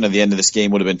perception of the end of this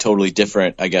game would have been totally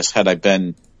different, I guess, had I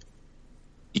been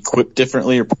equipped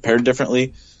differently or prepared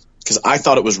differently. Because I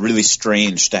thought it was really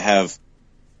strange to have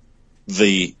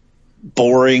the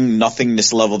boring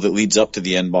nothingness level that leads up to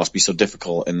the end boss be so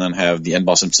difficult, and then have the end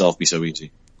boss himself be so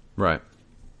easy. Right.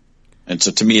 And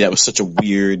so to me, that was such a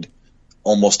weird,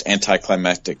 almost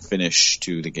anticlimactic finish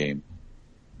to the game.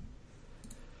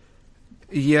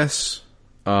 Yes.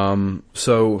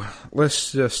 So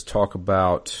let's just talk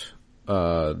about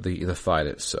the fight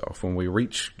itself. When we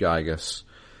reach Gygus,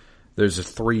 there's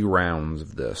 3 rounds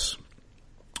of this.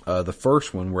 The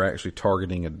first one, we're actually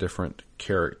targeting a different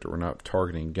character. We're not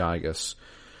targeting Gygus.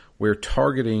 We're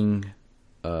targeting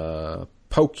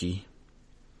Pokey.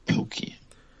 Pokey.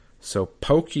 So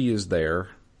Pokey is there.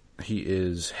 He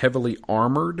is heavily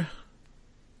armored.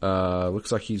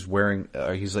 Looks like he's wearing.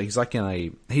 He's like in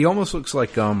a. He almost looks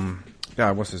like God,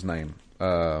 what's his name?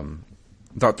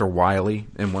 Dr. Wily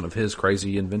in one of his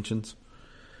crazy inventions.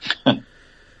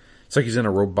 It's like he's in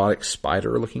a robotic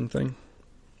spider-looking thing.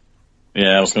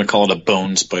 Yeah, I was going to call it a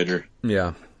bone spider.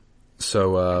 Yeah.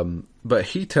 So, but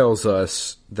he tells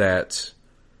us that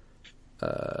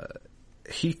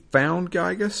he found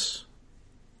Gygus,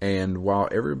 and while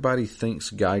everybody thinks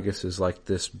Gygus is like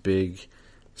this big,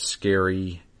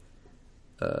 scary,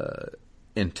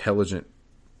 intelligent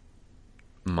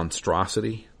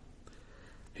monstrosity,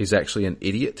 he's actually an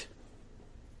idiot.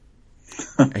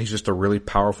 He's just a really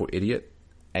powerful idiot.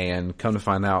 And come to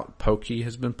find out, Pokey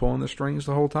has been pulling the strings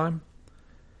the whole time.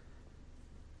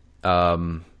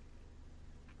 And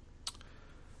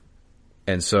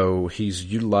so he's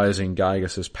utilizing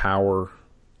Gygus' power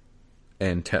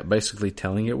and basically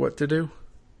telling it what to do.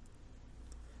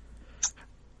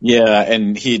 Yeah,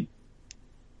 and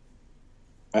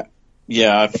I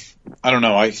don't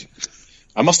know.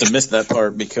 I must have missed that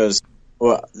part, because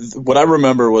what I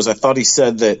remember was I thought he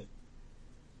said that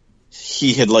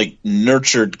he had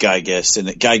nurtured Gygus, and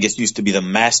that Gygus used to be the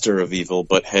master of evil,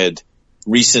 but had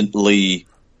recently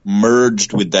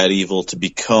merged with that evil to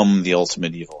become the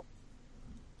ultimate evil.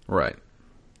 Right.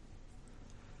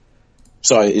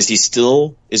 So is he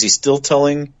still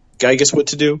telling Gygus what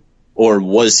to do, or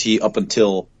was he up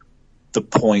until the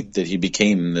point that he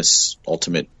became this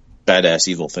ultimate badass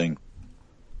evil thing?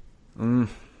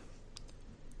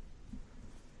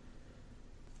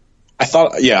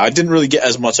 I didn't really get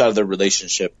as much out of their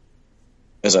relationship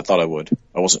as I thought I would.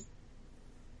 I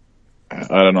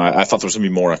don't know. I thought there was going to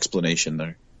be more explanation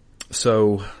there.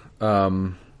 So,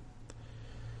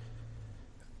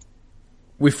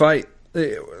 we fight.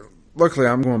 Luckily,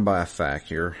 I'm going by a fact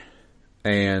here,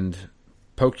 and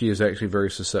Pokey is actually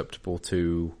very susceptible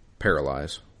to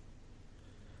paralyze.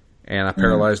 And I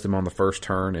paralyzed him on the first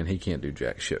turn, and he can't do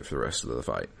jack shit for the rest of the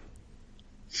fight.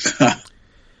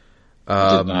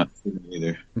 I did not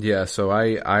either. Yeah, so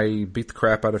I beat the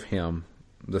crap out of him.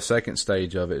 The second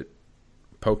stage of it,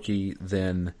 Pokey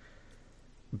then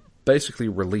basically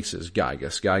releases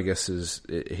Gygus.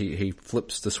 Gygus he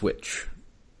flips the switch,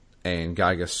 and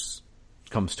Gygus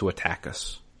comes to attack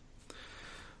us.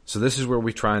 So this is where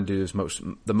we try and do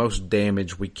the most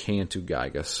damage we can to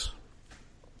Gygus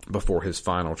before his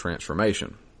final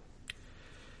transformation.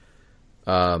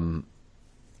 I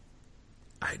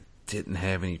didn't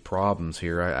have any problems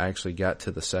here. I actually got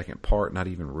to the second part not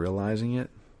even realizing it.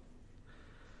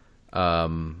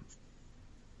 And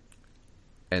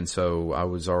so I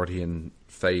was already in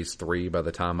phase 3 by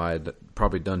the time I had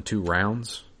probably done 2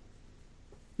 rounds.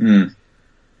 Yeah.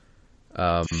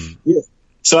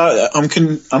 So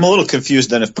I'm a little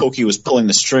confused then if Pokey was pulling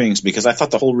the strings, because I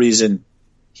thought the whole reason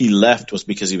he left was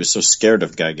because he was so scared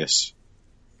of Gygus.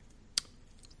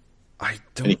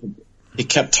 He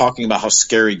kept talking about how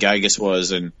scary Gygus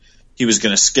was, and he was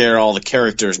going to scare all the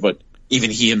characters, but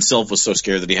even he himself was so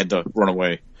scared that he had to run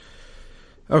away.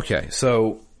 Okay,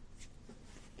 so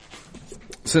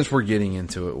since we're getting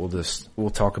into it, we'll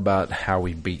talk about how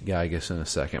we beat Gygus in a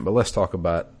second, but let's talk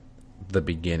about the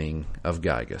beginning of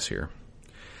Gygus here.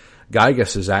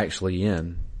 Gygus is actually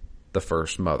in the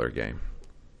first Mother game.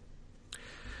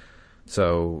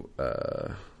 So,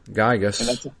 Gygus...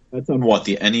 And that's on what,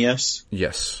 the NES?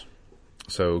 Yes.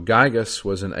 So, Gygus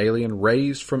was an alien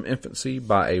raised from infancy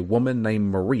by a woman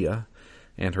named Maria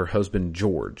and her husband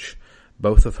George,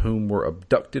 both of whom were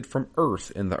abducted from Earth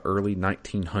in the early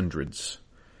 1900s.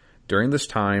 During this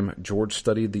time, George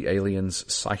studied the aliens'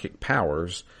 psychic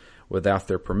powers without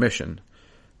their permission,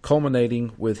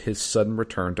 culminating with his sudden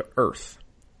return to Earth.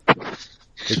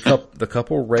 The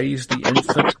couple raised the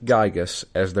infant Gygus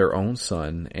as their own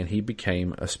son, and he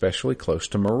became especially close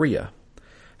to Maria.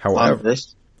 However, on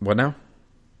Earth? What now?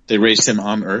 They raised him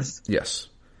on Earth? Yes.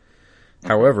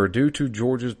 However, due to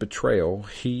George's betrayal,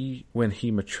 when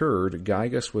he matured,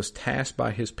 Gygus was tasked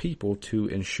by his people to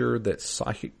ensure that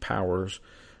psychic powers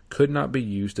could not be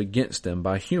used against them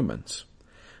by humans.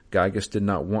 Gygus did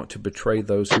not want to betray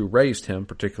those who raised him,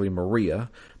 particularly Maria,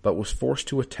 but was forced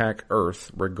to attack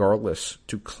Earth regardless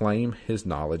to claim his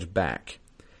knowledge back.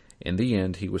 In the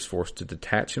end, he was forced to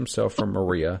detach himself from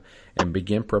Maria and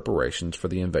begin preparations for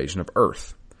the invasion of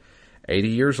Earth. 80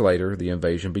 years later, the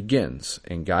invasion begins,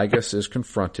 and Gygus is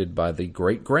confronted by the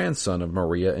great-grandson of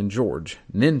Maria and George,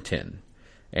 Ninten,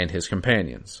 and his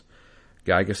companions.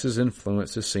 Gygus'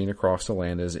 influence is seen across the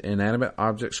land as inanimate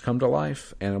objects come to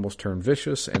life, animals turn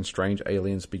vicious, and strange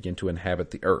aliens begin to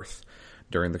inhabit the earth.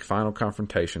 During the final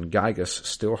confrontation, Gygus,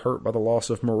 still hurt by the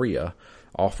loss of Maria,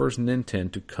 offers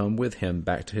Ninten to come with him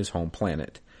back to his home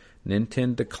planet.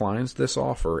 Ninten declines this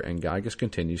offer, and Gygus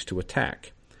continues to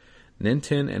attack.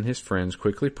 Ninten and his friends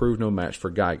quickly prove no match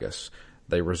for Gygus.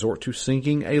 They resort to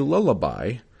singing a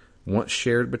lullaby once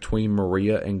shared between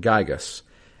Maria and Gygus,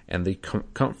 and the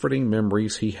comforting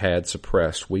memories he had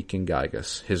suppressed weaken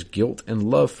Gygus. His guilt and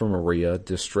love for Maria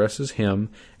distresses him,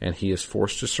 and he is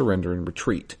forced to surrender and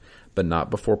retreat, but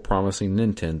not before promising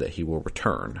Ninten that he will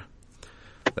return.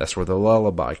 That's where the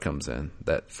lullaby comes in,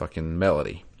 that fucking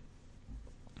melody.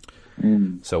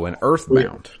 So in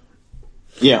Earthbound...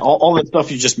 Yeah, all that stuff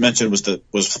you just mentioned was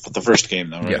the first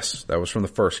game, though, right? Yes, that was from the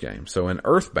first game. So in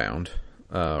Earthbound,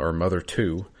 or Mother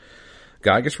 2...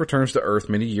 Gygus returns to Earth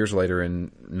many years later in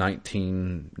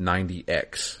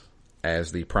 1990X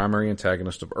as the primary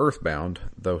antagonist of Earthbound,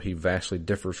 though he vastly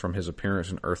differs from his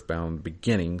appearance in Earthbound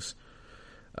Beginnings.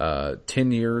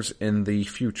 10 years in the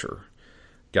future,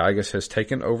 Gygus has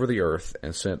taken over the Earth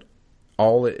and sent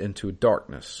all it into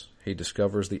darkness. He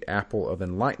discovers the Apple of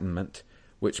Enlightenment,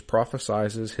 which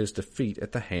prophesizes his defeat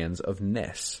at the hands of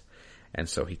Ness, and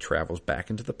so he travels back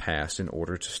into the past in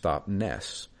order to stop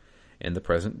Ness. In the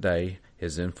present day,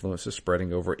 his influence is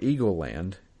spreading over Eagle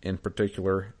Land, in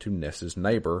particular to Ness's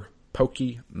neighbor,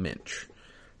 Pokey Minch.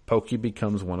 Pokey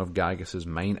becomes one of Gygus'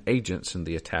 main agents in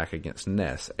the attack against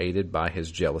Ness, aided by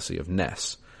his jealousy of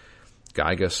Ness.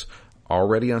 Gygus,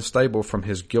 already unstable from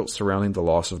his guilt surrounding the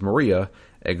loss of Maria,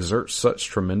 exerts such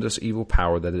tremendous evil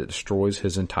power that it destroys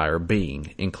his entire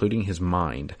being, including his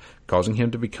mind, causing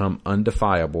him to become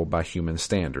undefiable by human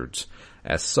standards.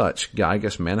 As such,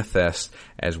 Gygus manifests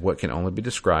as what can only be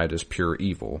described as pure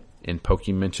evil. In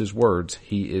Pokey Minch's words,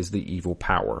 he is the evil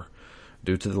power.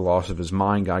 Due to the loss of his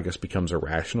mind, Gygas becomes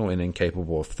irrational and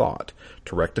incapable of thought.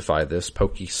 To rectify this,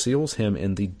 Pokey seals him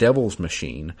in the Devil's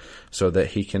Machine so that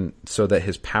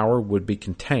his power would be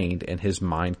contained and his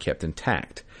mind kept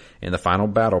intact. In the final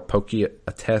battle, Pokey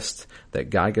attests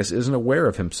that Gygas isn't aware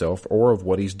of himself or of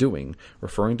what he's doing,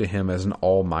 referring to him as an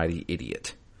almighty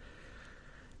idiot.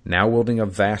 Now wielding a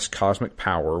vast cosmic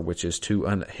power, which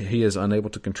he is unable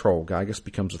to control, Gygas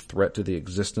becomes a threat to the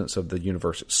existence of the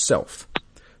universe itself.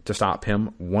 To stop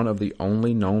him, one of the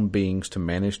only known beings to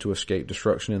manage to escape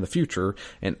destruction in the future,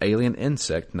 an alien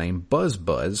insect named Buzz,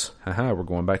 we're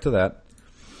going back to that,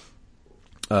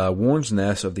 warns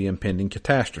Ness of the impending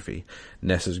catastrophe.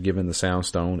 Ness is given the Sound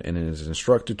Stone and is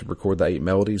instructed to record the 8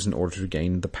 melodies in order to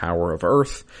gain the power of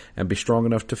Earth and be strong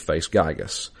enough to face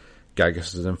Gygas.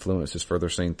 Gygas' influence is further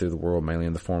seen through the world, mainly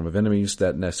in the form of enemies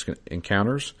that Ness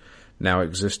encounters. Now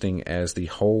existing as the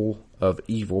whole of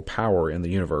evil power in the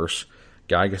universe,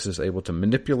 Gygas is able to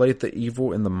manipulate the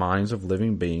evil in the minds of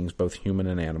living beings, both human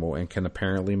and animal, and can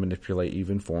apparently manipulate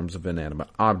even forms of inanimate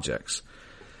objects.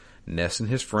 Ness and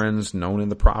his friends, known in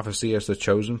the prophecy as the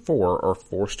Chosen Four, are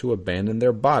forced to abandon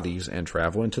their bodies and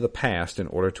travel into the past in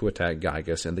order to attack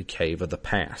Gygas in the Cave of the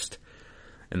Past.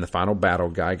 In the final battle,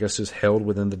 Gygas is held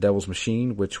within the Devil's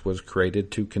Machine, which was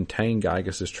created to contain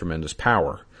Gygas' tremendous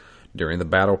power. During the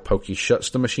battle, Pokey shuts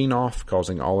the machine off,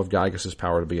 causing all of Gygas'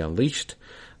 power to be unleashed.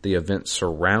 The event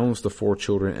surrounds the 4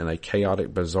 children in a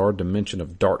chaotic, bizarre dimension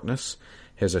of darkness.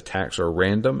 His attacks are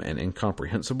random and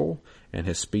incomprehensible, and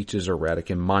his speech is erratic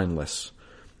and mindless.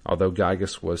 Although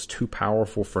Gygas was too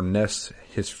powerful for Ness,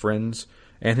 his friends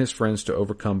to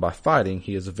overcome by fighting,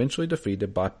 he is eventually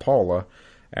defeated by Paula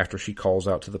after she calls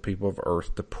out to the people of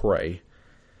Earth to pray,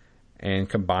 and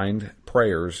combined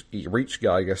prayers reach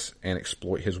Gygas and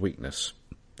exploit his weakness.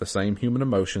 The same human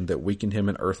emotion that weakened him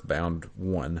in Earthbound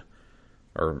 1,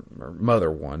 or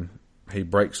Mother 1, he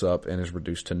breaks up and is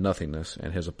reduced to nothingness,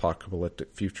 and his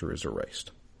apocalyptic future is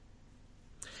erased.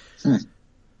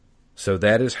 So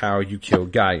that is how you kill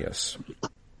Gygas.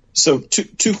 So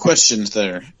two questions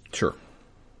there. Sure.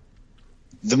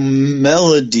 The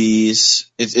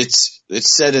melodies, it's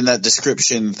said in that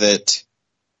description that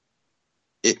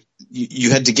you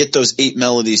had to get those 8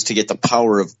 melodies to get the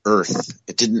power of Earth.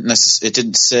 It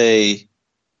didn't say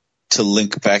to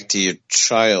link back to your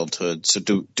childhood. So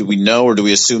do we know, or do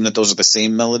we assume that those are the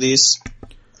same melodies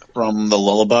from the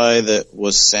lullaby that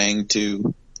was sang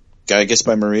to Gygas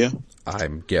by Maria?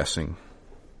 I'm guessing.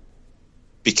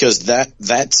 Because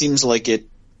that seems like it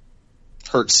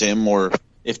hurts him, or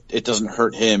if it doesn't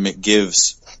hurt him, it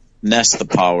gives Ness the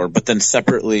power. But then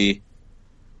separately,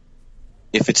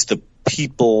 if it's the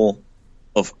people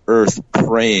of Earth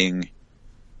praying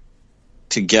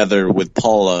together with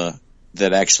Paula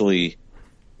that actually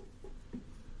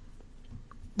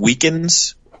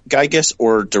weakens Gygas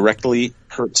or directly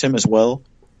hurts him as well.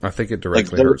 I think it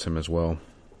directly hurts him as well.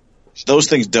 Those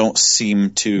things don't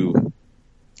seem to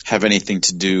have anything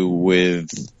to do with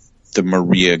the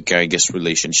Maria-Gygas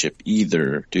relationship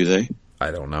either, do they?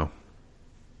 I don't know.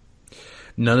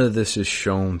 None of this is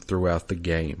shown throughout the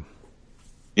game.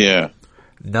 Yeah.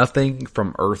 Nothing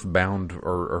from Earthbound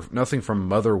or nothing from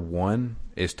Mother 1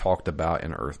 is talked about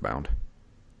in Earthbound.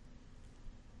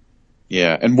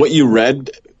 Yeah, and what you read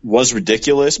was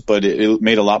ridiculous, but it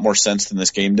made a lot more sense than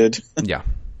this game did. Yeah.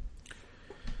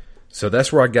 So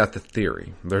that's where I got the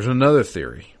theory. There's another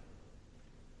theory.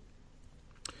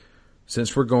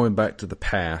 Since we're going back to the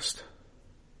past,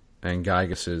 and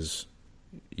Gygas is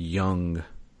young,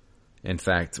 in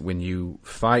fact, when you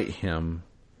fight him,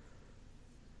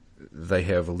 they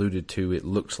have alluded to it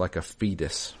looks like a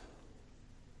fetus,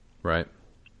 right?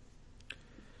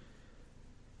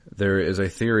 There is a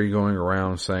theory going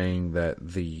around saying that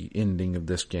the ending of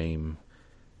this game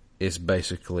is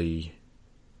basically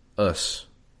us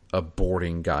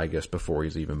aborting Gygas before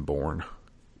he's even born.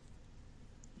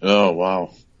 Oh,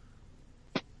 wow.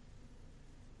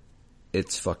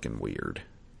 It's fucking weird.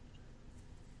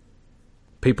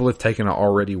 People have taken an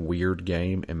already weird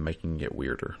game and making it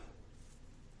weirder.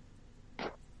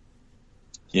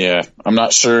 Yeah, I'm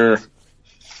not sure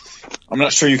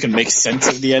you can make sense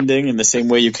of the ending in the same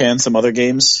way you can some other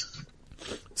games.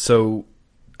 So,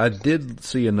 I did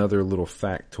see another little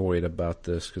factoid about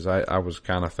this because I was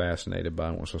kind of fascinated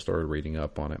by it once I started reading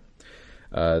up on it.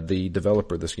 The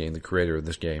developer of this game, the creator of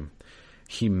this game,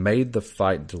 he made the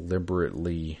fight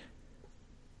deliberately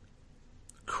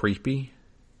creepy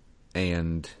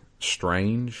and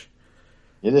strange.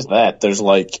 It is that. There's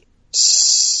like,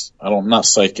 not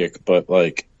psychic, but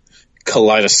like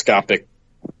kaleidoscopic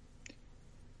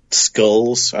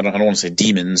skulls. I don't want to say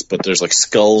demons, but there's like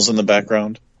skulls in the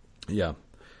background. Yeah.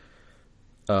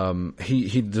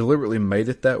 He deliberately made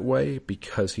it that way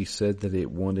because he said that he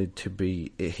wanted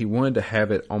to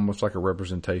have it almost like a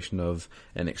representation of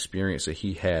an experience that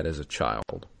he had as a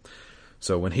child.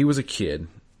 So when he was a kid,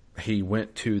 he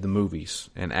went to the movies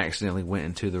and accidentally went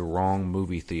into the wrong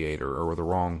movie theater or the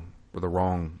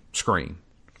wrong screen.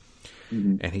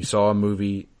 Mm-hmm. And he saw a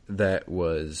movie that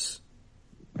was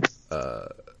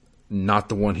not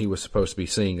the one he was supposed to be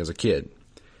seeing as a kid.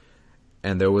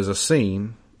 And there was a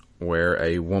scene where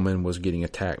a woman was getting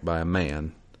attacked by a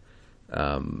man.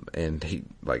 And he,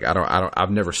 like,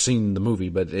 I've never seen the movie,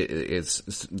 but it's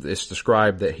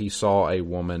described that he saw a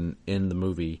woman in the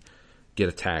movie get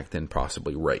attacked and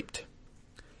possibly raped.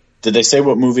 Did they say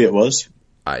what movie it was?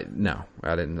 No,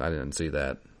 I didn't see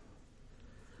that.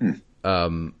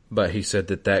 But he said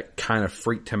that kind of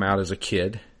freaked him out as a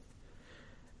kid.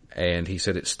 And he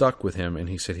said it stuck with him, and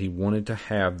he said he wanted to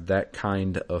have that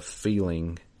kind of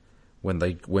feeling when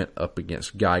they went up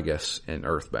against Gygas and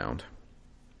Earthbound.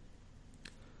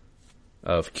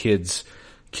 Of kids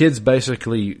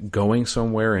basically going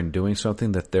somewhere and doing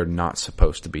something that they're not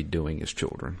supposed to be doing as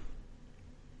children.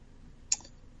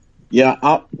 Yeah,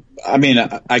 I mean,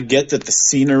 I get that the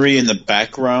scenery in the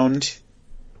background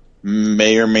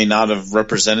may or may not have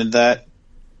represented that,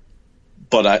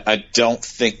 but I don't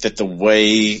think that the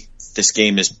way this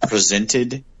game is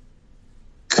presented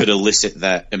could elicit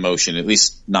that emotion, at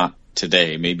least not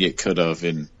today. Maybe it could have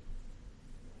in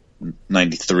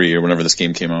 93 or whenever this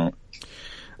game came out.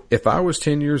 If I was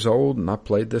 10 years old and I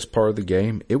played this part of the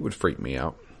game, it would freak me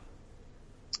out.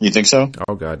 You think so?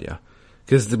 Oh, God, yeah.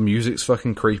 Because the music's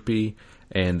fucking creepy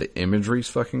and the imagery's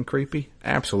fucking creepy.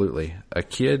 Absolutely. A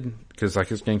kid, because like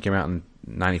this game came out in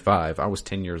 95, I was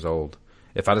 10 years old.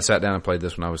 If I'd have sat down and played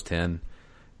this when I was 10,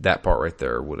 that part right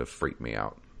there would have freaked me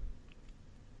out.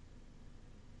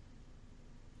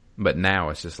 But now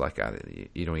it's just like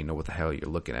you don't even know what the hell you're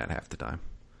looking at half the time.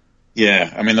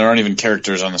 Yeah, I mean, there aren't even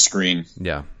characters on the screen.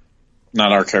 Yeah.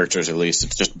 Not our characters, at least.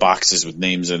 It's just boxes with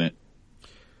names in it.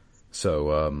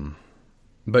 So,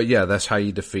 but yeah, that's how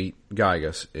you defeat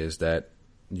Gygas, is that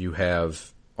you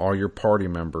have all your party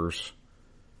members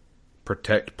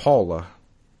protect Paula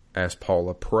as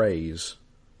Paula prays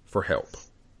for help.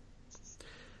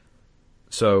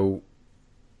 So,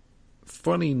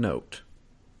 funny note,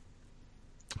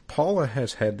 Paula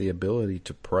has had the ability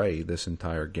to pray this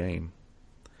entire game.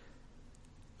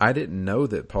 I didn't know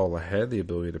that Paula had the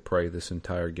ability to pray this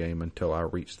entire game until I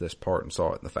reached this part and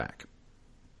saw it in the FAQ.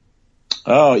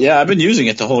 Oh, yeah, I've been using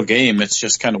it the whole game. It's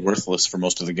just kind of worthless for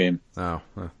most of the game. Oh.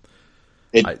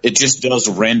 It just does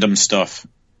random stuff.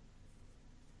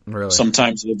 Really?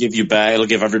 Sometimes it'll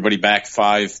give everybody back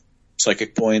 5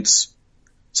 psychic points.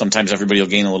 Sometimes everybody will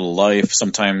gain a little life.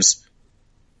 Sometimes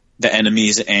the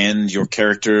enemies and your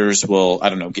characters will, I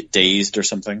don't know, get dazed or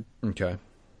something. Okay.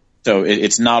 So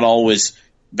it's not always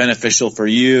beneficial for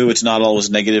you. It's not always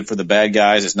negative for the bad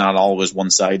guys. It's not always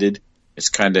one-sided. It's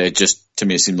kind of to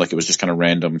me, it seemed like it was just kind of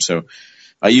random. So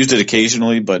I used it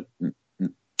occasionally, but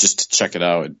just to check it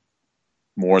out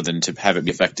more than to have it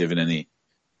be effective in any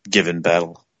given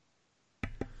battle.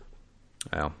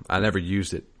 Well, I never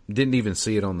used it. Didn't even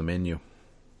see it on the menu.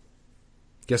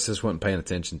 Guess I just wasn't paying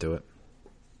attention to it.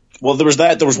 Well, there was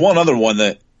that. There was one other one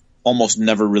that almost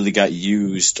never really got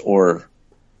used or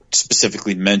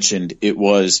specifically mentioned. It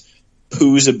was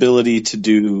Pooh's ability to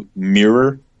do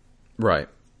mirror. Right.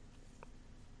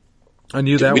 I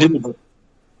knew that one.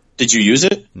 Did you use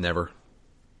it? Never.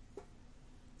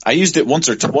 I used it once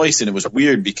or twice, and it was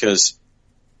weird because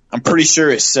I'm pretty sure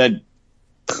it said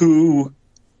Pooh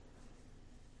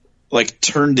like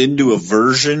turned into a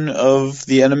version of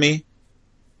the enemy,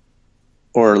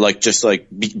 or like just like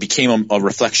became a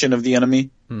reflection of the enemy,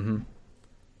 and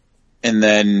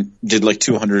then did like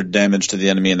 200 damage to the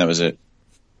enemy, and that was it.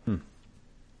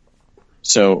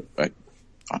 So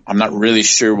I'm not really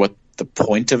sure what the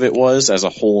point of it was as a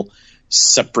whole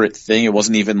separate thing. It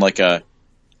wasn't even like a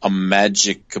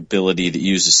magic ability that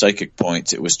uses psychic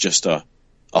points. It was just a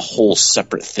whole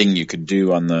separate thing you could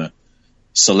do on the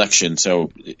selection.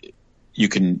 So you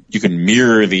can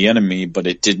mirror the enemy, but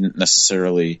it didn't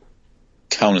necessarily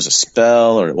count as a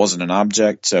spell, or it wasn't an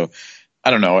object. So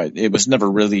I don't know. It was never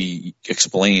really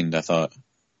explained, I thought.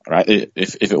 Right?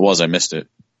 If it was, I missed it.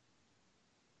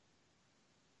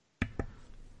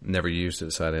 Never used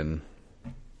it, so I didn't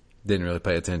really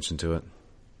pay attention to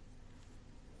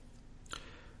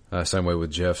it. Same way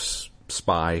with Jeff's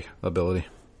spy ability.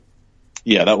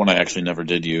 Yeah, that one I actually never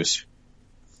did use.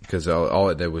 Because all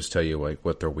it did was tell you like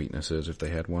what their weakness is if they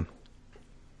had one.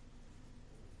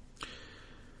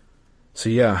 So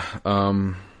yeah,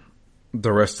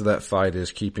 the rest of that fight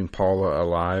is keeping Paula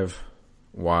alive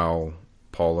while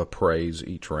Paula prays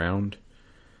each round.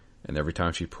 And every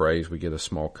time she prays, we get a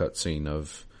small cutscene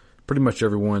of pretty much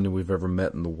everyone that we've ever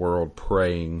met in the world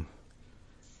praying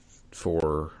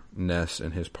for Ness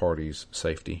and his party's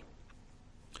safety.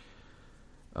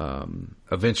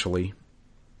 Eventually,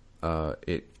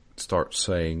 it starts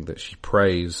saying that she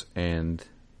prays, and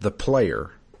the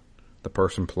player, the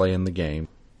person playing the game,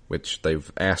 which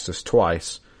they've asked us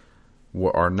twice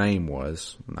what our name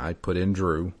was, and I put in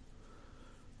Drew,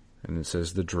 and it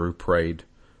says the Drew prayed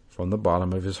from the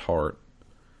bottom of his heart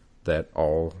that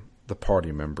all the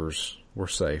party members were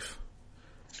safe.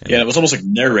 And it was almost like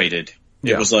narrated.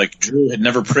 It was like Drew had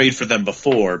never prayed for them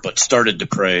before, but started to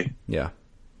pray. Yeah.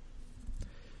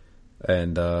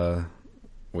 And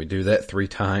we do that 3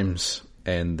 times,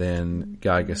 and then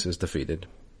Gygas is defeated.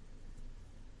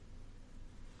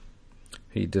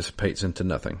 He dissipates into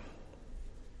nothing.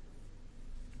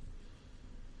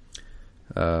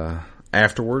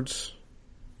 Afterwards,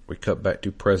 we cut back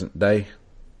to present day,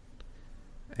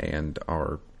 and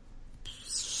our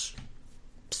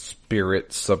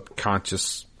spirit,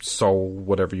 subconscious soul,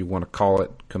 whatever you want to call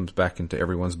it, comes back into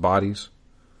everyone's bodies.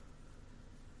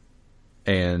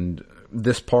 And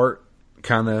this part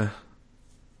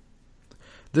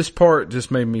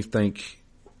just made me think,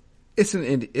 it's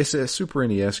a Super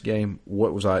NES game.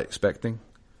 What was I expecting?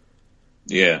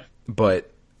 Yeah.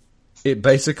 But it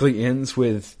basically ends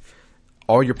with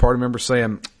all your party members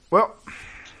saying, well,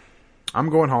 I'm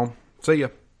going home. See ya.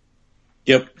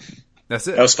 Yep. That's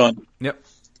it. That was fun. Yep.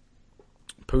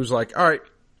 Pooh's like, all right,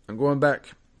 I'm going back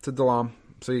to Dalam.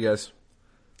 See you guys.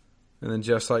 And then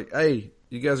Jeff's like, hey,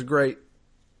 you guys are great.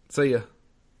 See ya.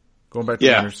 Going back to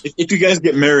Winners. If you guys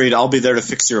get married, I'll be there to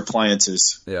fix your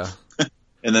appliances. Yeah.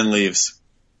 And then leaves.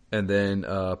 And then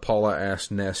Paula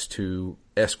asked Ness to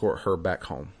escort her back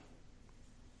home,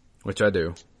 which I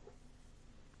do.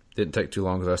 Didn't take too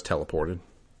long because I was teleported.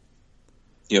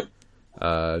 Yep.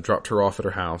 Dropped her off at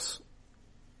her house.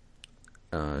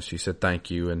 She said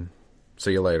thank you and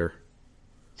see you later.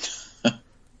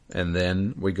 And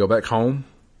then we go back home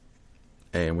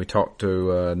and we talk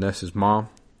to Ness's mom.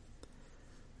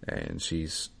 And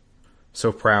she's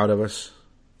so proud of us.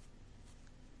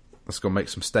 Let's go make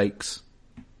some steaks.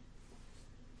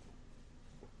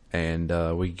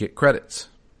 And we get credits.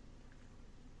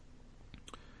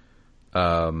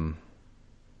 The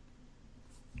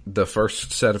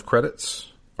first set of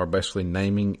credits are basically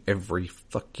naming every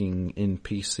fucking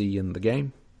NPC in the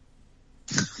game.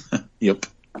 Yep.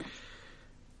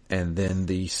 And then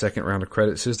the second round of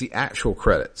credits is the actual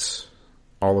credits,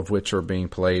 all of which are being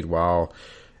played while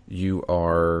you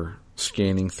are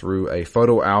scanning through a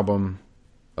photo album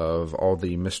of all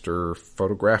the Mr.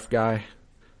 Photograph guy,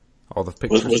 all the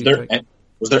pictures.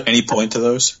 Was there any point to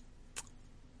those?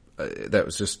 That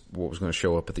was just what was going to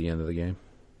show up at the end of the game.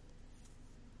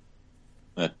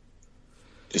 That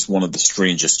is one of the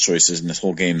strangest choices in this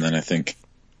whole game, then, I think.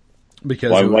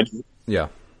 Because why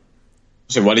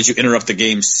did you interrupt the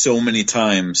game so many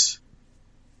times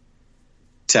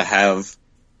to have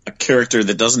a character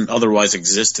that doesn't otherwise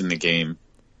exist in the game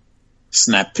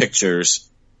snap pictures,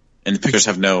 and the pictures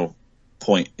have no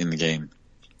point in the game?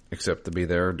 Except to be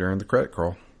there during the credit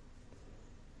crawl.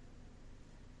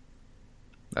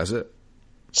 That's it.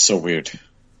 So weird.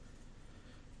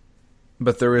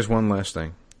 But there is one last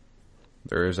thing.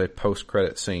 There is a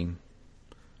post-credit scene,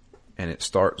 and it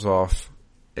starts off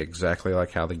exactly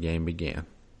like how the game began.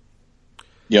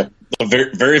 Yep. The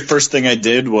very, very first thing I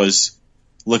did was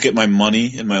look at my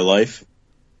money in my life,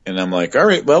 and I'm like, all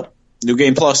right, well, New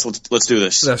Game Plus, let's do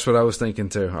this. That's what I was thinking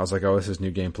too. I was like, oh, this is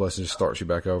New Game Plus, and it just starts you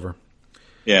back over.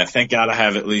 Yeah, thank God I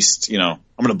have at least, I'm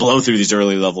going to blow through these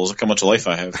early levels. Look how much life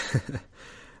I have.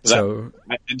 So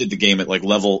I ended the game at like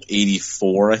level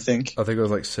 84, I think. I think it was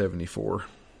like 74.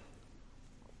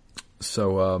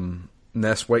 So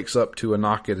Ness wakes up to a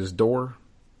knock at his door.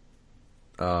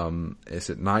 It's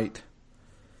at night.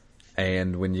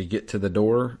 And when you get to the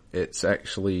door, it's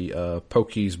actually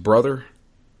Pokey's brother,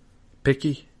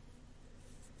 Picky.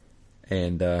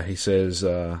 And he says,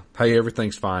 hey,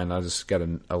 everything's fine. I just got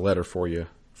a letter for you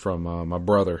from my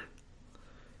brother.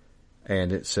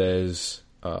 And it says,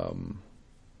 come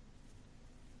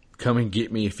and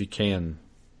get me if you can,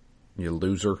 you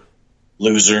loser.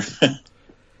 Loser.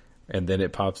 And then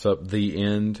it pops up the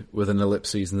end with an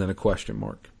ellipses and then a question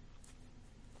mark.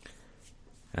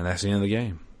 And that's the end of the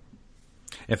game.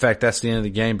 In fact, that's the end of the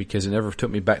game because it never took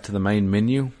me back to the main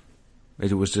menu.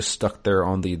 It was just stuck there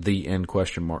on the end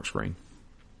question mark screen.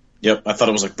 Yep, I thought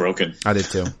it was like broken. I did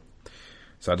too.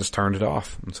 So I just turned it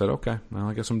off and said, okay, well,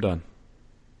 I guess I'm done.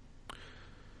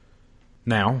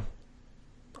 Now,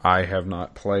 I have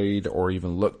not played or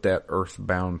even looked at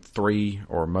Earthbound 3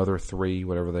 or Mother 3,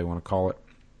 whatever they want to call it.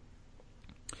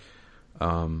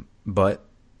 But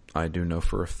I do know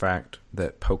for a fact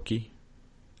that Pokey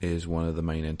is one of the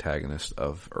main antagonists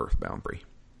of Earthbound 3.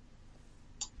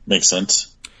 Makes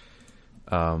sense.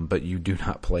 But you do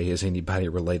not play as anybody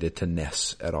related to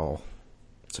Ness at all,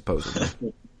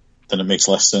 supposedly. Then it makes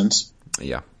less sense.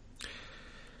 Yeah.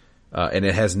 And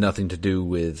it has nothing to do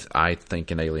with, I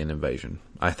think, an alien invasion.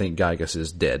 I think Gygus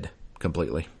is dead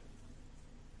completely.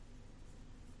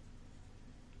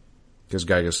 Because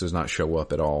Gygus does not show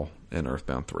up at all in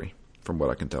Earthbound 3, from what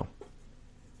I can tell.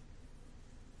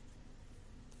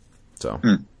 So.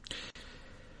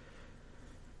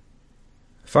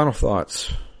 Final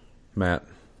thoughts, Matt,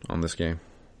 on this game?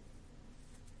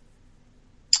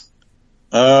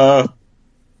 Honestly,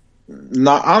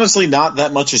 not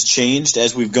that much has changed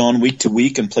as we've gone week to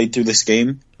week and played through this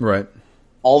game. Right.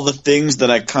 All the things that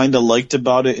I kind of liked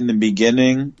about it in the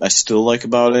beginning, I still like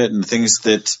about it, and the things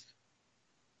that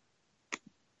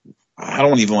I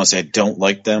don't even want to say I don't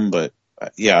like them, but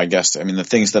yeah, I guess. I mean, the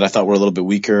things that I thought were a little bit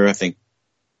weaker, I think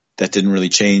that didn't really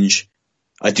change.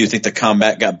 I do think the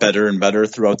combat got better and better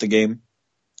throughout the game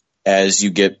as you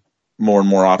get more and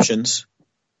more options.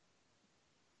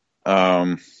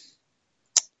 The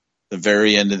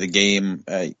very end of the game,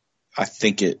 I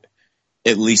think it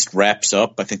at least wraps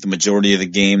up. I think the majority of the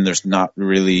game,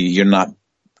 you're not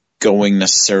going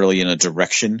necessarily in a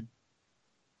direction,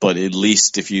 but at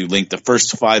least if you link the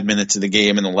first 5 minutes of the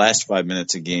game and the last 5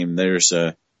 minutes of the game, there's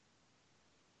a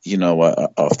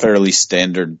fairly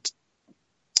standard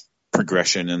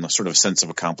progression and a sort of sense of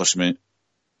accomplishment.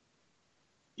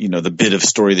 The bit of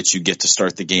story that you get to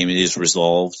start the game is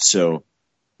resolved. So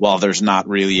while there's not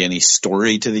really any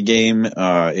story to the game,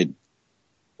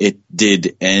 it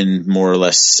did end more or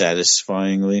less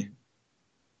satisfyingly.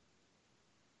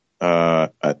 I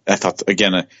thought,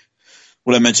 again,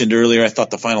 what I mentioned earlier, I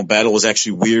thought the final battle was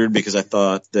actually weird because I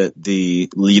thought that the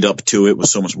lead up to it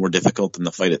was so much more difficult than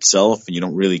the fight itself. And you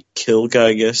don't really kill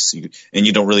Gygus, and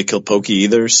you don't really kill Pokey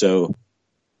either. So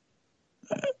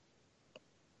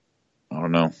I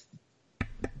don't know.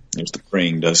 There's the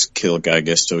praying does kill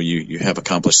Gygus, so you have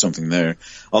accomplished something there.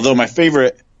 Although my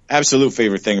absolute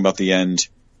favorite thing about the end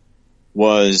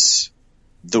was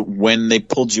when they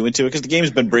pulled you into it, because the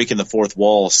game's been breaking the fourth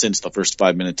wall since the first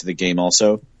 5 minutes of the game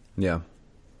also. Yeah.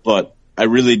 But I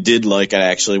really did like it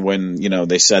actually when,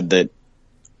 they said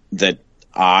that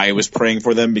I was praying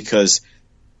for them, because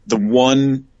the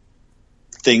one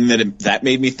thing that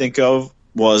made me think of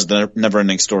was the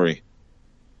Neverending Story.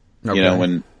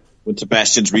 Okay. When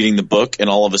Sebastian's reading the book and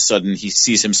all of a sudden he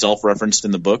sees himself referenced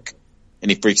in the book and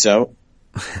he freaks out.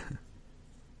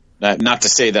 Not to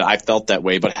say that I felt that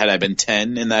way, but had I been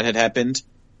 10 and that had happened,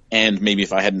 and maybe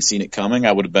if I hadn't seen it coming,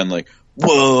 I would have been like,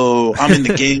 whoa, I'm in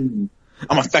the game.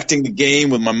 I'm affecting the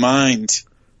game with my mind.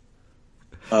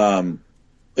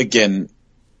 Again,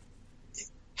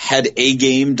 had a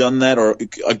game done that, or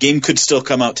a game could still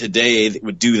come out today that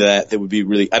would do that would be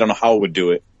really, I don't know how it would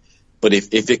do it, but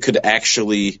if it could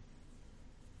actually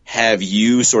have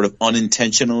you sort of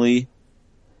unintentionally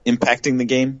impacting the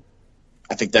game,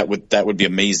 I think that would be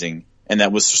amazing. And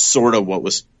that was sort of what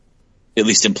was at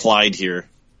least implied here.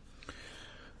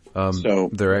 So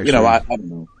there actually, I don't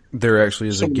know. There actually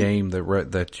is a game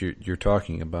that you're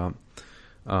talking about.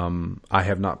 I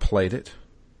have not played it.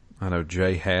 I know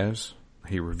Jay has.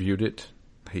 He reviewed it.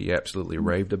 He absolutely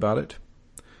raved about it.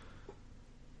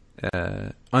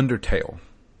 Undertale.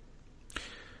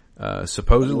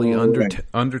 Supposedly,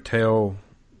 Undertale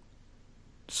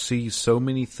sees so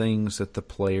many things that the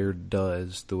player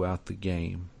does throughout the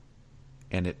game,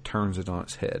 and it turns it on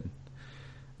its head.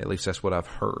 At least that's what I've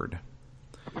heard.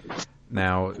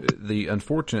 Now, the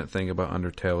unfortunate thing about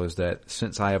Undertale is that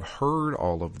since I have heard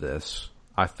all of this,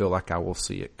 I feel like I will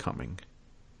see it coming.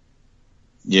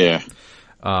 Yeah.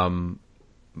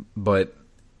 But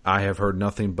I have heard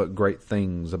nothing but great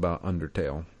things about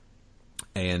Undertale.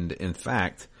 And in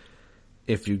fact,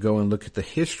 if you go and look at the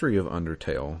history of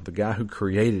Undertale, the guy who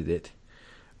created it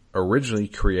originally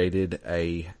created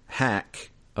a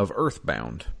hack of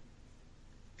Earthbound.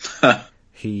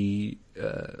 He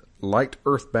liked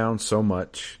Earthbound so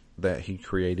much that he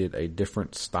created a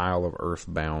different style of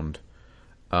Earthbound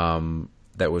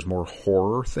that was more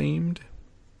horror themed.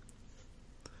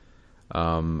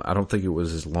 I don't think it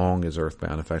was as long as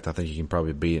Earthbound. In fact, I think you can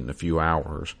probably beat it in a few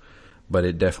hours. But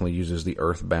it definitely uses the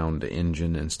Earthbound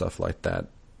engine and stuff like that.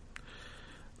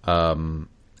 And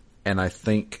I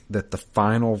think that the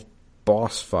final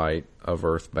boss fight of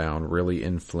Earthbound really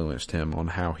influenced him on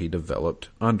how he developed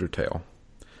Undertale.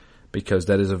 Because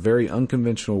that is a very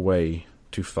unconventional way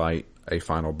to fight a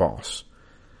final boss.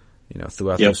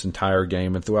 Throughout this entire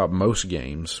game and throughout most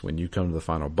games, when you come to the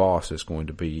final boss, it's going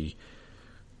to be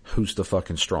who's the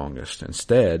fucking strongest.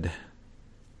 Instead,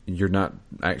 you're not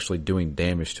actually doing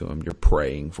damage to him. You're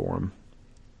praying for him.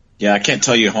 Yeah, I can't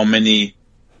tell you how many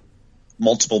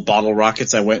multiple bottle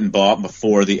rockets I went and bought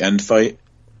before the end fight,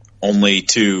 only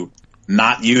to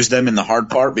not use them in the hard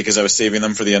part because I was saving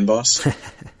them for the end boss.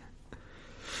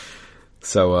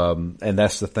 So, and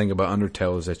that's the thing about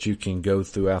Undertale, is that you can go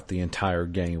throughout the entire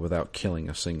game without killing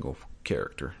a single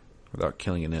character, without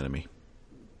killing an enemy.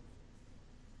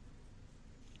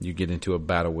 You get into a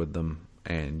battle with them,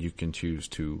 and you can choose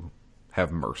to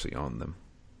have mercy on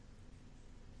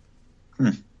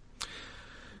them.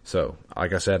 So,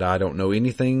 like I said, I don't know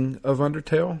anything of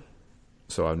Undertale,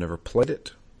 so I've never played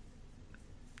it.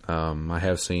 I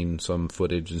have seen some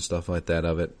footage and stuff like that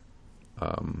of it.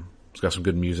 It's got some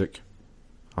good music.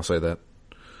 I'll say that.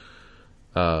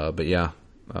 But yeah,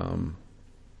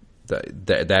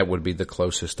 that would be the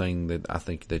closest thing that I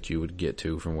think that you would get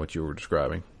to from what you were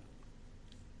describing.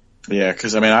 Yeah,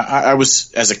 because I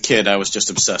was, as a kid, I was just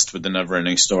obsessed with the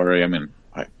never-ending story.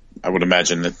 I would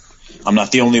imagine that I'm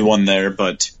not the only one there,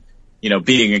 but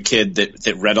being a kid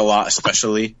that read a lot,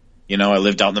 especially, I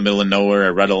lived out in the middle of nowhere. I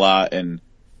read a lot, and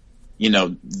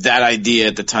that idea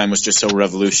at the time was just so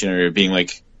revolutionary, being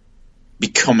like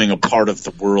becoming a part of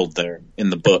the world there in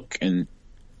the book, and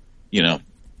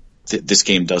this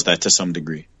game does that to some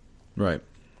degree. Right.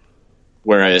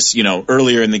 Whereas,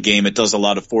 earlier in the game, it does a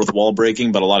lot of fourth wall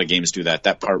breaking, but a lot of games do that.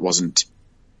 That part isn't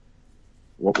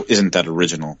that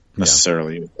original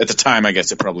necessarily. Yeah. At the time, I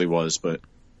guess it probably was, but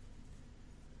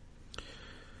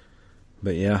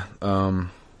yeah,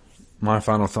 my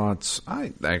final thoughts,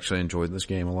 I actually enjoyed this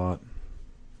game a lot.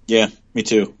 Yeah, me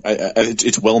too.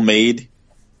 It's well made.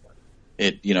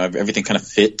 It, everything kind of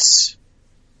fits.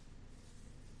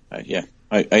 I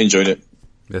enjoyed it.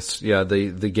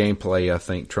 The gameplay, I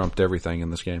think, trumped everything in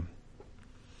this game.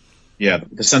 Yeah,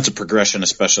 the sense of progression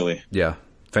especially. Yeah,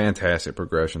 fantastic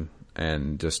progression.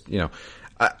 And just,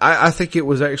 I think it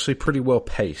was actually pretty well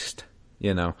paced,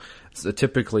 So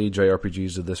typically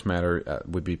JRPGs of this matter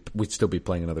we'd still be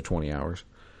playing another 20 hours.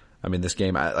 I mean, this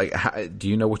game, do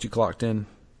you know what you clocked in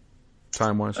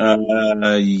time-wise?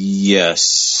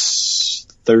 Yes.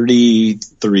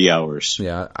 33 hours.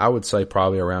 Yeah, I would say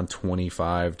probably around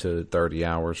 25 to 30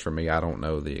 hours for me. I don't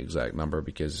know the exact number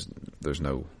because there's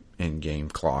no in-game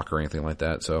clock or anything like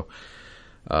that. So,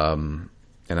 and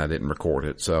I didn't record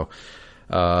it. So,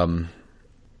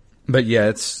 but yeah,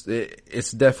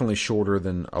 it's definitely shorter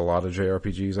than a lot of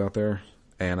JRPGs out there.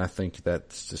 And I think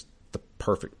that's just the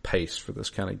perfect pace for this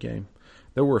kind of game.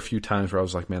 There were a few times where I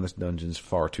was like, man, this dungeon's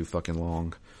far too fucking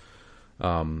long.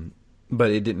 But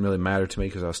it didn't really matter to me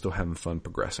because I was still having fun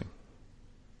progressing.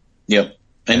 Yep.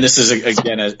 And this is,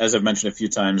 again, as I've mentioned a few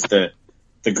times, the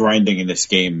grinding in this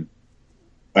game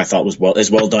I thought was as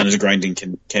well done as grinding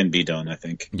can be done, I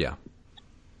think. Yeah.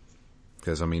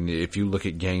 Because, if you look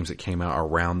at games that came out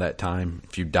around that time,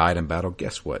 if you died in battle,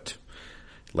 guess what?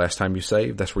 Last time you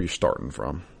saved, that's where you're starting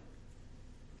from.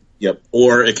 Yep.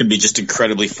 Or it can be just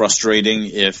incredibly frustrating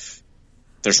if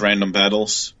there's random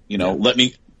battles. Let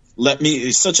me,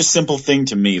 it's such a simple thing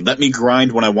to me. Let me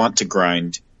grind when I want to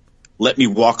grind. Let me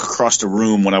walk across the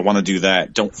room when I want to do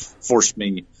that. Don't force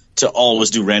me to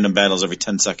always do random battles every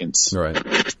 10 seconds.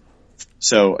 Right.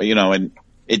 So, and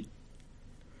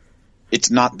it's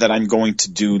not that I'm going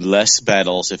to do less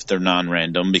battles if they're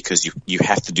non-random, because you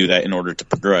have to do that in order to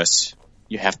progress.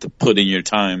 You have to put in your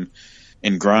time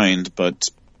and grind, but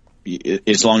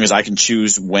as long as I can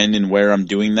choose when and where I'm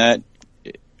doing that,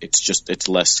 it's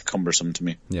less cumbersome to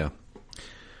me. Yeah.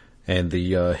 And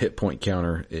the hit point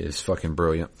counter is fucking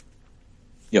brilliant.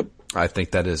 Yep. I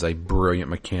think that is a brilliant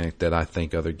mechanic that I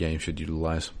think other games should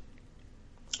utilize.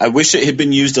 I wish it had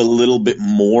been used a little bit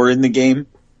more in the game.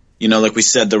 Like we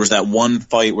said, there was that one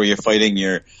fight where you're fighting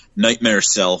your nightmare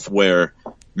self, where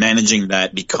managing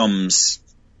that becomes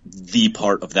the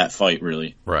part of that fight,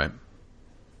 really. Right.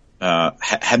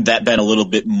 Had that been a little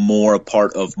bit more a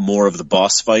part of more of the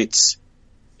boss fights,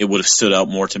 it would have stood out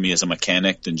more to me as a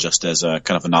mechanic than just as a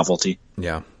kind of a novelty.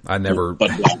 Yeah, I never.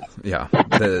 But yeah,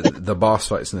 the boss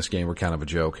fights in this game were kind of a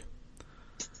joke.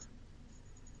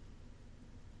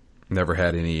 Never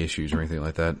had any issues or anything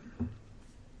like that.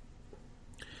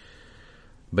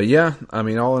 But yeah,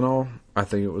 all in all, I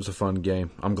think it was a fun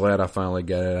game. I'm glad I finally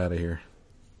got it out of here.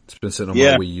 It's been sitting on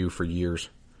my Wii U for years.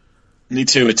 Me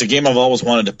too. It's a game I've always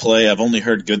wanted to play. I've only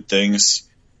heard good things.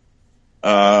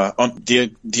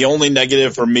 The only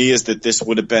negative for me is that this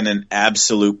would have been an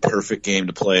absolute perfect game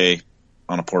to play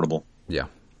on a portable. Yeah.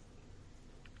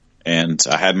 And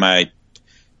I had my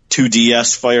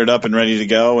 2DS fired up and ready to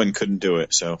go and couldn't do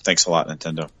it. So thanks a lot,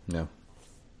 Nintendo. No.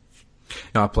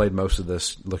 No, I played most of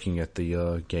this looking at the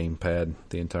gamepad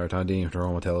the entire time. Didn't even turn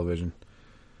on my television.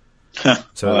 So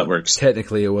well, that works.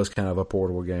 Technically, it was kind of a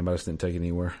portable game, but I just didn't take it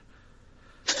anywhere.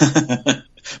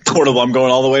 Portable. I'm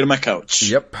going all the way to my couch.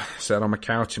 Yep, sat on my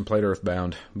couch and played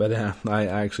Earthbound. But I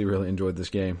actually really enjoyed this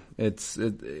game. It's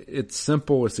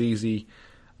simple. It's easy.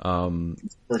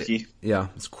 Quirky.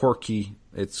 It's quirky.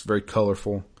 It's very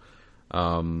colorful.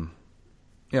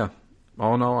 Yeah,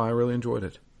 all in all, I really enjoyed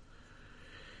it.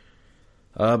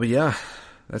 But yeah,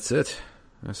 that's it.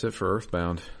 That's it for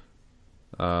Earthbound.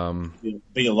 It'll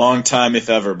be a long time, if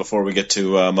ever, before we get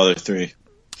to Mother 3.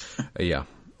 Yeah.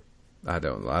 I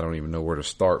don't even know where to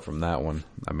start from that one.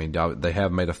 I mean, they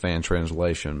have made a fan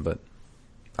translation, but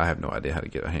I have no idea how to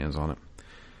get a hands on it.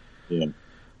 Yeah.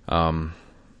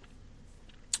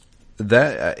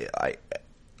 That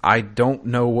I don't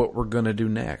know what we're gonna do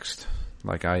next.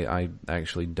 Like I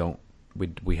actually don't.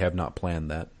 We have not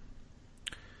planned that.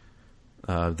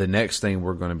 The next thing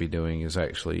we're going to be doing is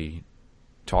actually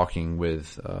talking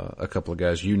with a couple of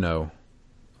guys regarding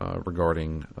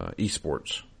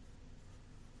esports.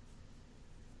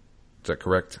 Is that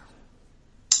correct?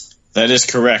 That is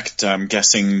correct. I'm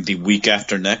guessing the week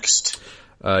after next.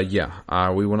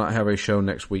 Yeah. We will not have a show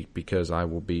next week because I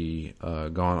will be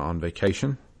gone on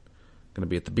vacation. Going to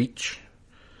be at the beach.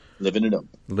 Living it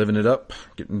up.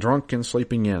 Getting drunk and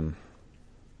sleeping in.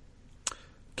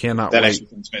 Cannot that wait. Actually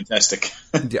sounds fantastic.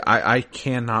 Yeah, I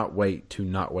cannot wait to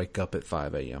not wake up at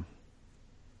 5 a.m.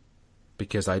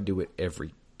 because I do it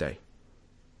every day.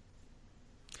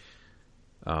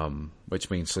 Which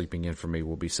means sleeping in for me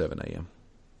will be 7 a.m.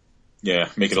 Yeah,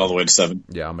 make it all the way to 7.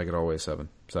 Yeah, I'll make it all the way to 7.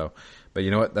 So, but you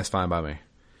know what? That's fine by me.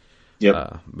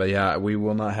 Yep. But yeah, we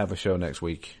will not have a show next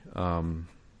week.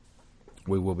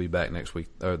 We will be back next week,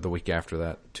 or the week after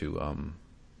that, to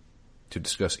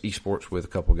discuss esports with a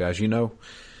couple guys. They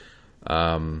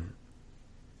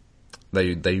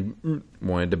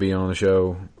wanted to be on the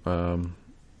show, and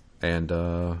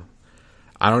I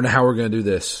don't know how we're going to do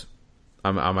this.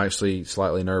 I'm actually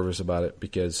slightly nervous about it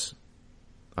because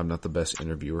I'm not the best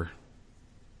interviewer.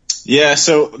 Yeah,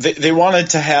 so they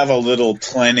wanted to have a little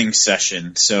planning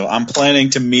session. So I'm planning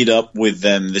to meet up with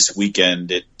them this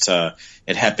weekend. It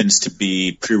happens to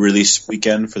be pre-release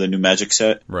weekend for the new Magic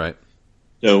set. Right.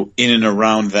 So in and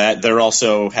around that, they're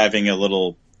also having a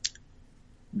little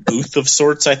booth of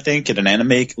sorts, I think, at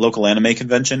an local anime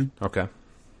convention. Okay.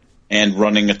 And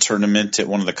running a tournament at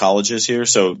one of the colleges here.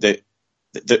 So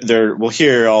we'll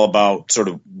hear all about sort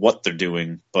of what they're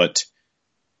doing, but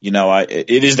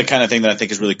it is the kind of thing that I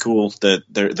think is really cool that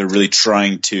they're really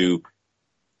trying to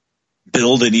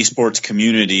build an esports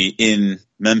community in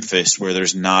Memphis where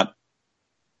there's not.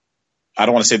 I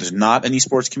don't want to say there's not an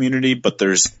esports community, but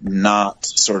there's not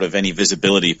sort of any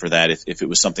visibility for that if it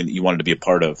was something that you wanted to be a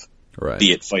part of, right.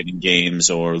 Be it fighting games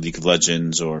or League of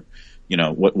Legends or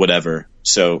whatever.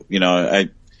 So I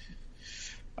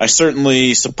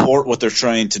certainly support what they're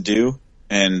trying to do,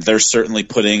 and they're certainly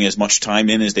putting as much time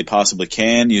in as they possibly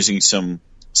can, using some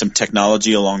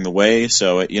technology along the way.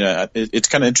 So it's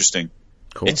kind of interesting.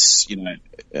 Cool. It's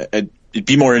it'd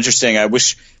be more interesting. I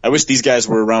wish these guys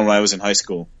were around when I was in high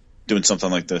school doing something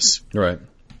like this. Right.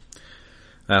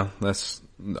 Well,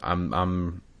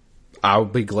 I'll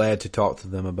be glad to talk to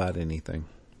them about anything.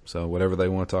 So whatever they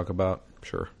want to talk about,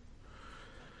 sure.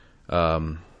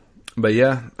 But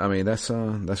yeah, I mean that's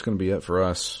going to be it for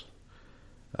us.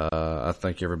 I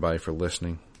thank everybody for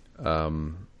listening.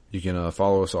 You can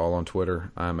follow us all on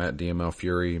Twitter. I'm at DML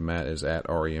Fury. Matt is at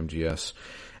REMGS,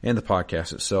 and the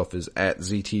podcast itself is at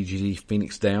ZTGD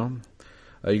Phoenix Down.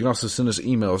 You can also send us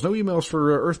emails. No emails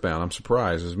for Earthbound. I'm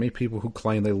surprised. There's many people who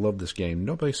claim they love this game.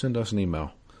 Nobody send us an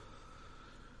email.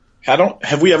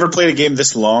 Have we ever played a game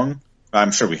this long?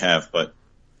 I'm sure we have, but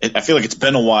I feel like it's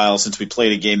been a while since we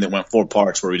played a game that went 4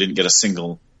 parts where we didn't get a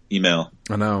single email.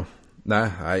 I know.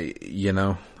 I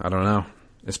don't know.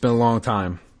 It's been a long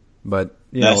time, but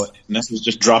Ness was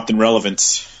just dropped in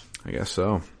relevance. I guess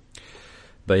so.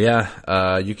 But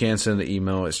yeah, you can send an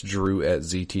email. It's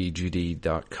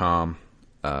drew@ztgd.com.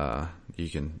 You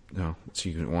can, so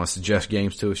you can want to suggest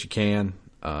games to us, you can.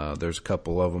 There's a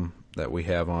couple of them that we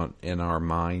have in our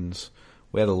minds.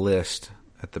 We had a list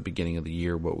at the beginning of the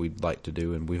year what we'd like to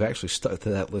do, and we've actually stuck to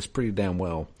that list pretty damn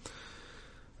well.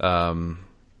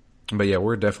 But yeah,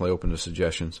 we're definitely open to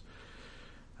suggestions.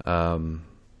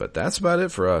 But that's about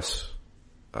it for us.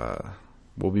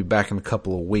 We'll be back in a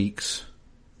couple of weeks.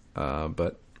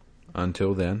 But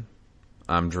until then,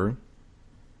 I'm Drew.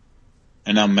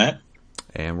 And I'm Matt.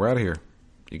 And we're out of here.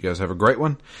 You guys have a great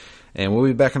one. And we'll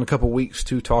be back in a couple of weeks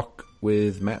to talk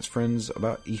with Matt's friends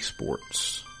about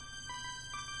esports.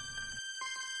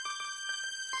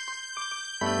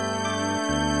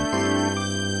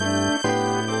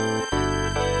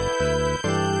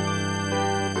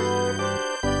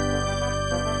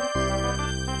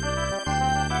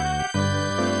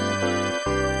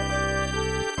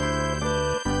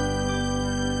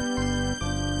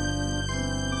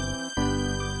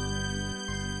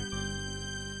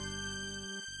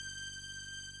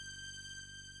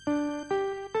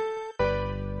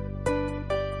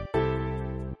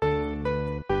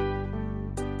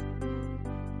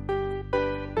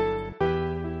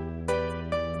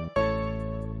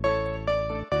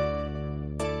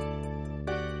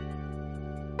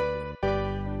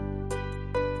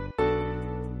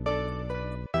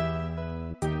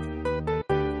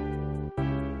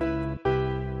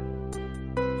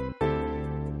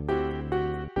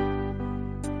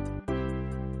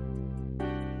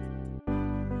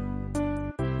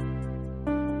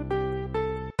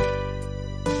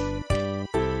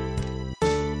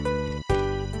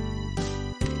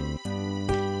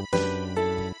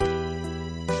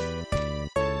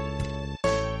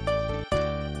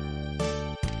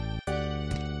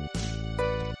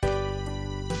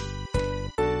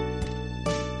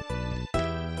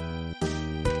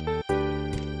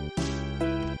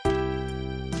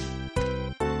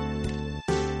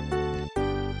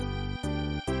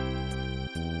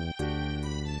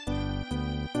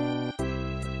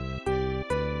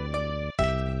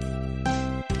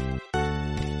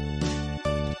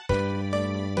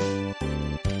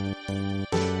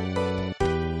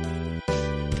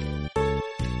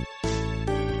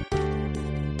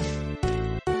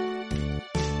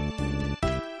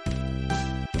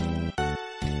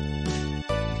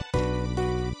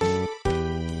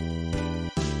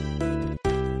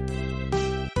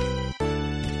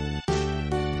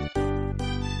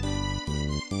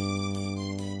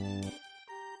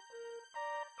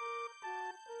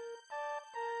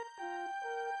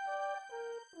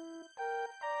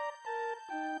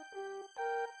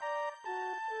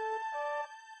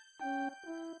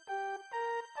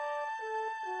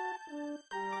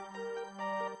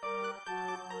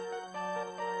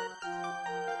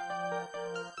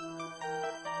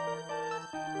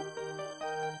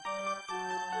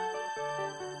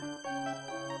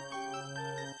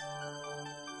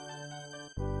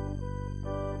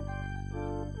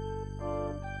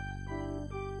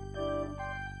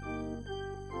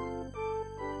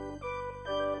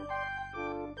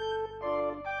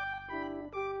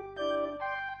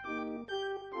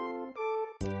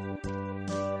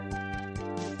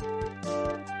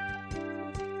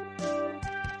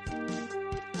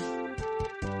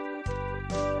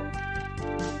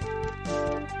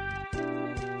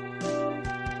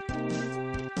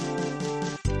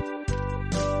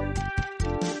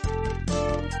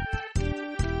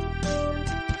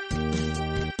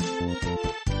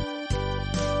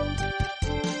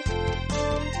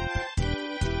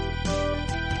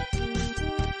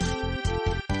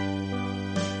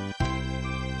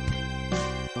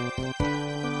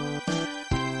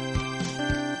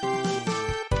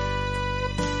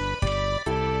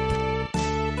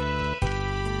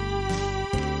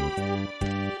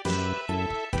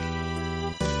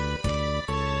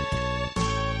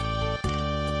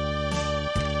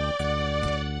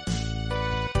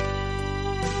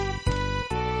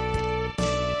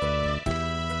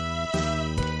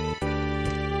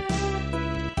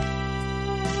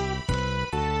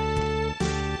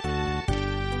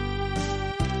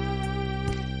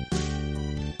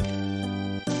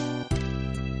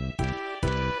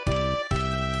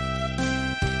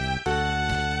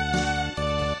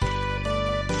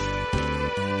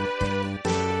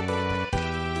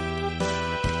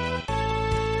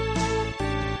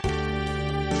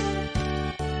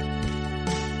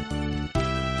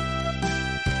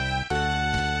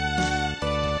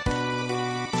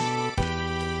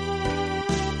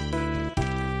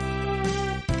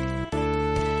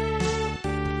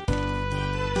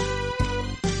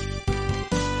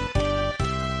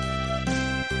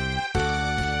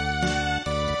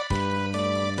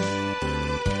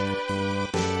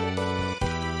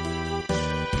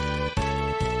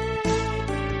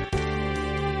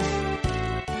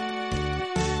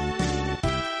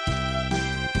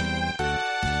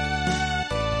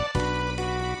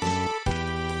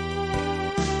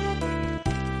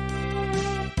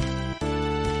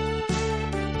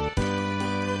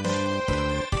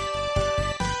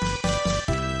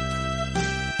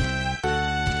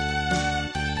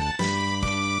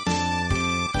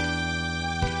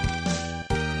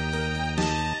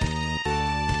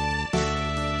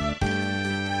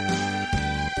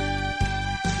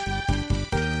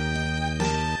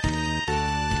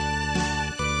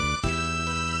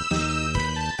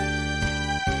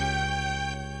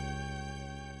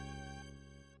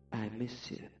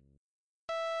 Messieurs.